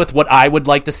 I go with what I would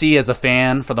like to see as a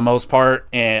fan for the most part,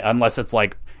 unless it's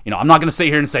I'm not going to sit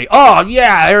here and say, oh,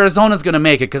 yeah, Arizona's going to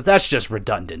make it, because that's just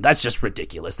redundant. That's just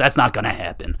ridiculous. That's not going to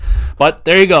happen. But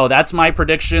there you go. That's my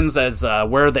predictions as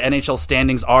where the NHL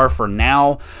standings are for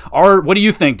now. What do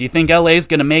you think? Do you think LA's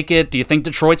going to make it? Do you think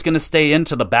Detroit's going to stay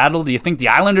into the battle? Do you think the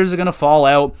Islanders are going to fall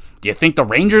out? Do you think the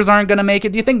Rangers aren't going to make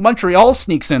it? Do you think Montreal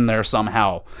sneaks in there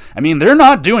somehow? They're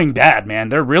not doing bad, man.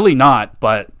 They're really not,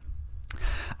 but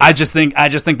I just think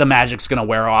the Magic's going to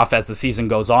wear off as the season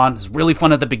goes on. It's really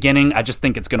fun at the beginning. I just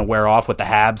think it's going to wear off with the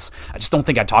Habs. I just don't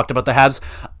think I talked about the Habs.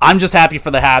 I'm just happy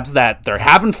for the Habs that they're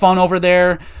having fun over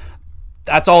there.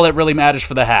 That's all that really matters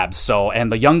for the Habs. So,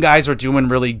 and the young guys are doing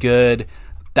really good.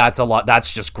 That's a lot.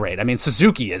 That's just great.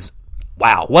 Suzuki is,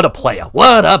 wow, what a player.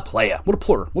 What a player. What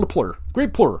a player.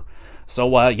 Great player.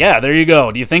 So, yeah, there you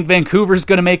go. Do you think Vancouver's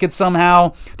going to make it somehow?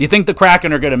 Do you think the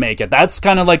Kraken are going to make it? That's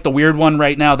kind of like the weird one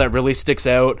right now that really sticks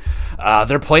out.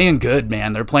 They're playing good,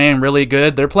 man. They're playing really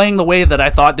good. They're playing the way that I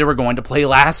thought they were going to play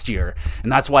last year.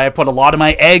 And that's why I put a lot of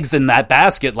my eggs in that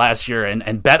basket last year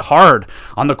and bet hard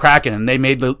on the Kraken. And they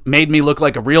made me look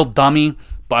like a real dummy.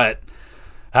 But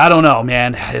I don't know,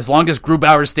 man. As long as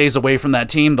Grubauer stays away from that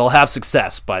team, they'll have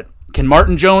success. But can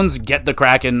Martin Jones get the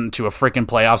Kraken to a freaking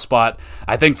playoff spot?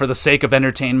 I think for the sake of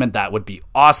entertainment, that would be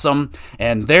awesome.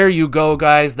 And there you go,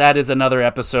 guys. That is another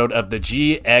episode of the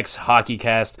GX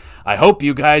HockeyCast. I hope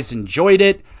you guys enjoyed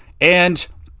it. And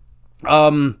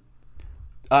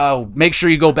make sure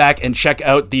you go back and check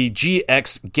out the GX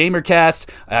Gamercast.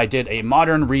 I did a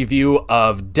modern review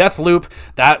of Deathloop.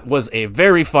 That was a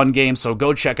very fun game, so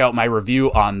go check out my review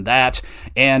on that.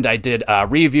 And I did a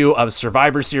review of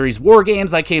Survivor Series War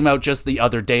Games that came out just the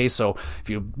other day, so if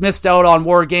you missed out on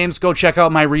War Games, go check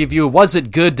out my review. Was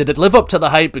it good? Did it live up to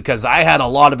the hype? Because I had a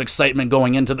lot of excitement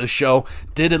going into the show.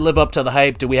 Did it live up to the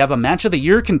hype? Do we have a Match of the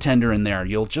Year contender in there?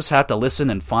 You'll just have to listen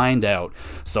and find out.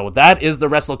 So that is the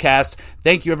WrestleCast.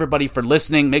 Thank you, everybody, for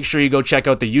listening. Make sure you go check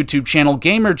out the YouTube channel,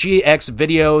 GamerGX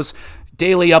Videos.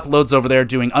 Daily uploads over there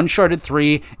doing Uncharted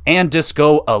 3 and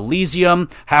Disco Elysium.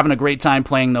 Having a great time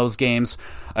playing those games.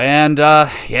 And,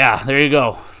 yeah, there you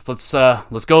go. Let's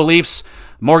go, Leafs.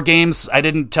 More games. I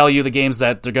didn't tell you the games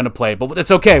that they're going to play, but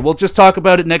it's okay. We'll just talk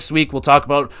about it next week. We'll talk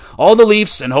about all the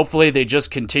Leafs, and hopefully they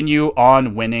just continue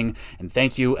on winning. And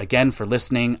thank you again for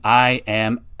listening. I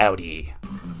am outie.